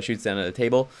that shoots down at a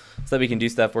table so that we can do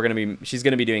stuff. She's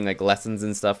going to be doing like lessons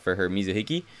and stuff for her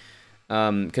Mizuhiki.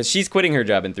 Because she's quitting her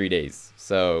job in 3 days.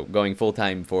 So going full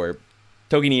time for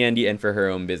Togini Andy and for her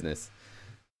own business.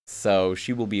 So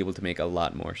she will be able to make a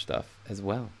lot more stuff as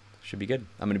well. Should be good.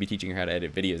 I'm going to be teaching her how to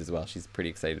edit videos as well. She's pretty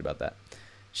excited about that.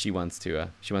 She wants to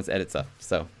edit stuff.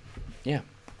 So yeah,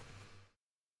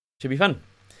 should be fun.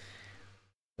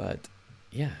 But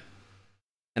yeah,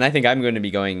 and I think I'm going to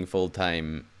be going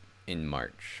full-time in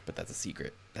March, but that's a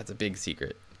secret. That's a big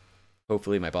secret.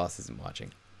 Hopefully my boss isn't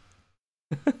watching.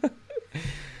 All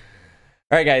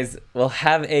right, guys, well,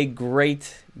 have a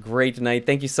great night.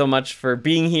 Thank you so much for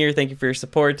being here. Thank you for your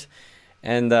support.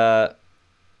 And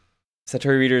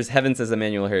Satori Readers, Heaven, says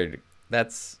Emmanuel Heard.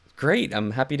 That's great.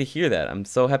 I'm happy to hear that. I'm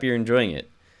so happy you're enjoying it.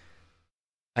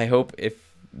 I hope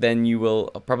then you will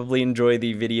probably enjoy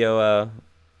the video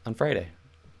on Friday.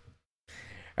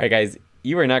 All right, guys,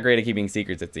 you are not great at keeping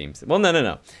secrets, it seems. Well,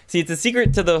 no. See, it's a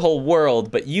secret to the whole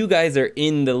world, but you guys are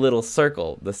in the little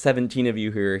circle, the 17 of you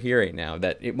who are here right now,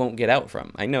 that it won't get out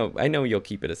from. I know you'll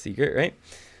keep it a secret, right?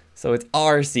 So it's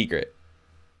our secret.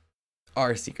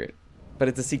 Our secret. But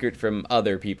it's a secret from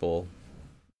other people,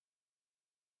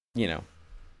 you know,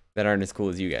 that aren't as cool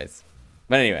as you guys.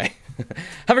 But anyway,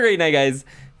 have a great night, guys.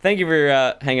 Thank you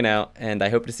for hanging out, and I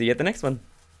hope to see you at the next one.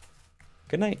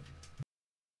 Good night.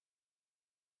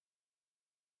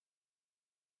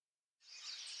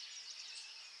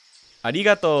 あり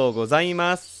がとうござい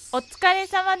ます。お疲れ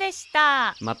様でし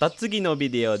た。また次のビ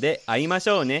デオで会いまし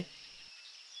ょうね。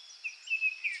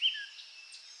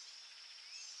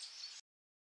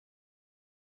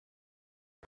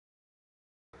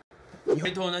日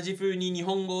本と同じ風に日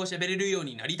本語を喋れるよう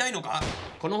になりたいのか？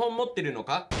この本持ってるの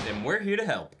か？ Then we're here to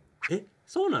help. え、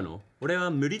そうなの？俺は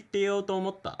無理って言おうと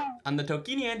思った。On the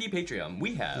Tokini Andy Patreon,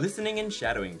 we have listening and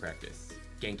shadowing practice,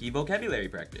 Genki vocabulary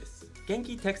practice,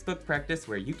 Genki textbook practice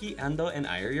where Yuki, Ando, and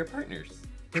I are your partners,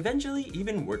 Eventually,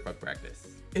 even workbook practice.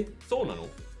 え、そうなの？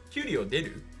給料出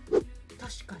る？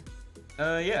確かに。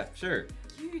Yeah, sure.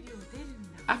 給料出るん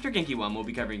だ。After Genki 1, we'll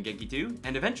be covering Genki 2,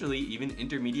 and eventually even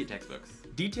intermediate textbooks.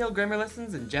 Detailed grammar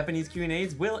lessons and Japanese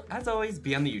Q&As will, as always,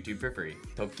 be on the YouTube for free.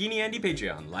 Tokkini Andy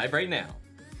Patreon, live right now.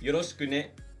 よろしく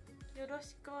ね。よろ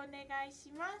しくお願いし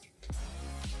ま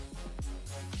す。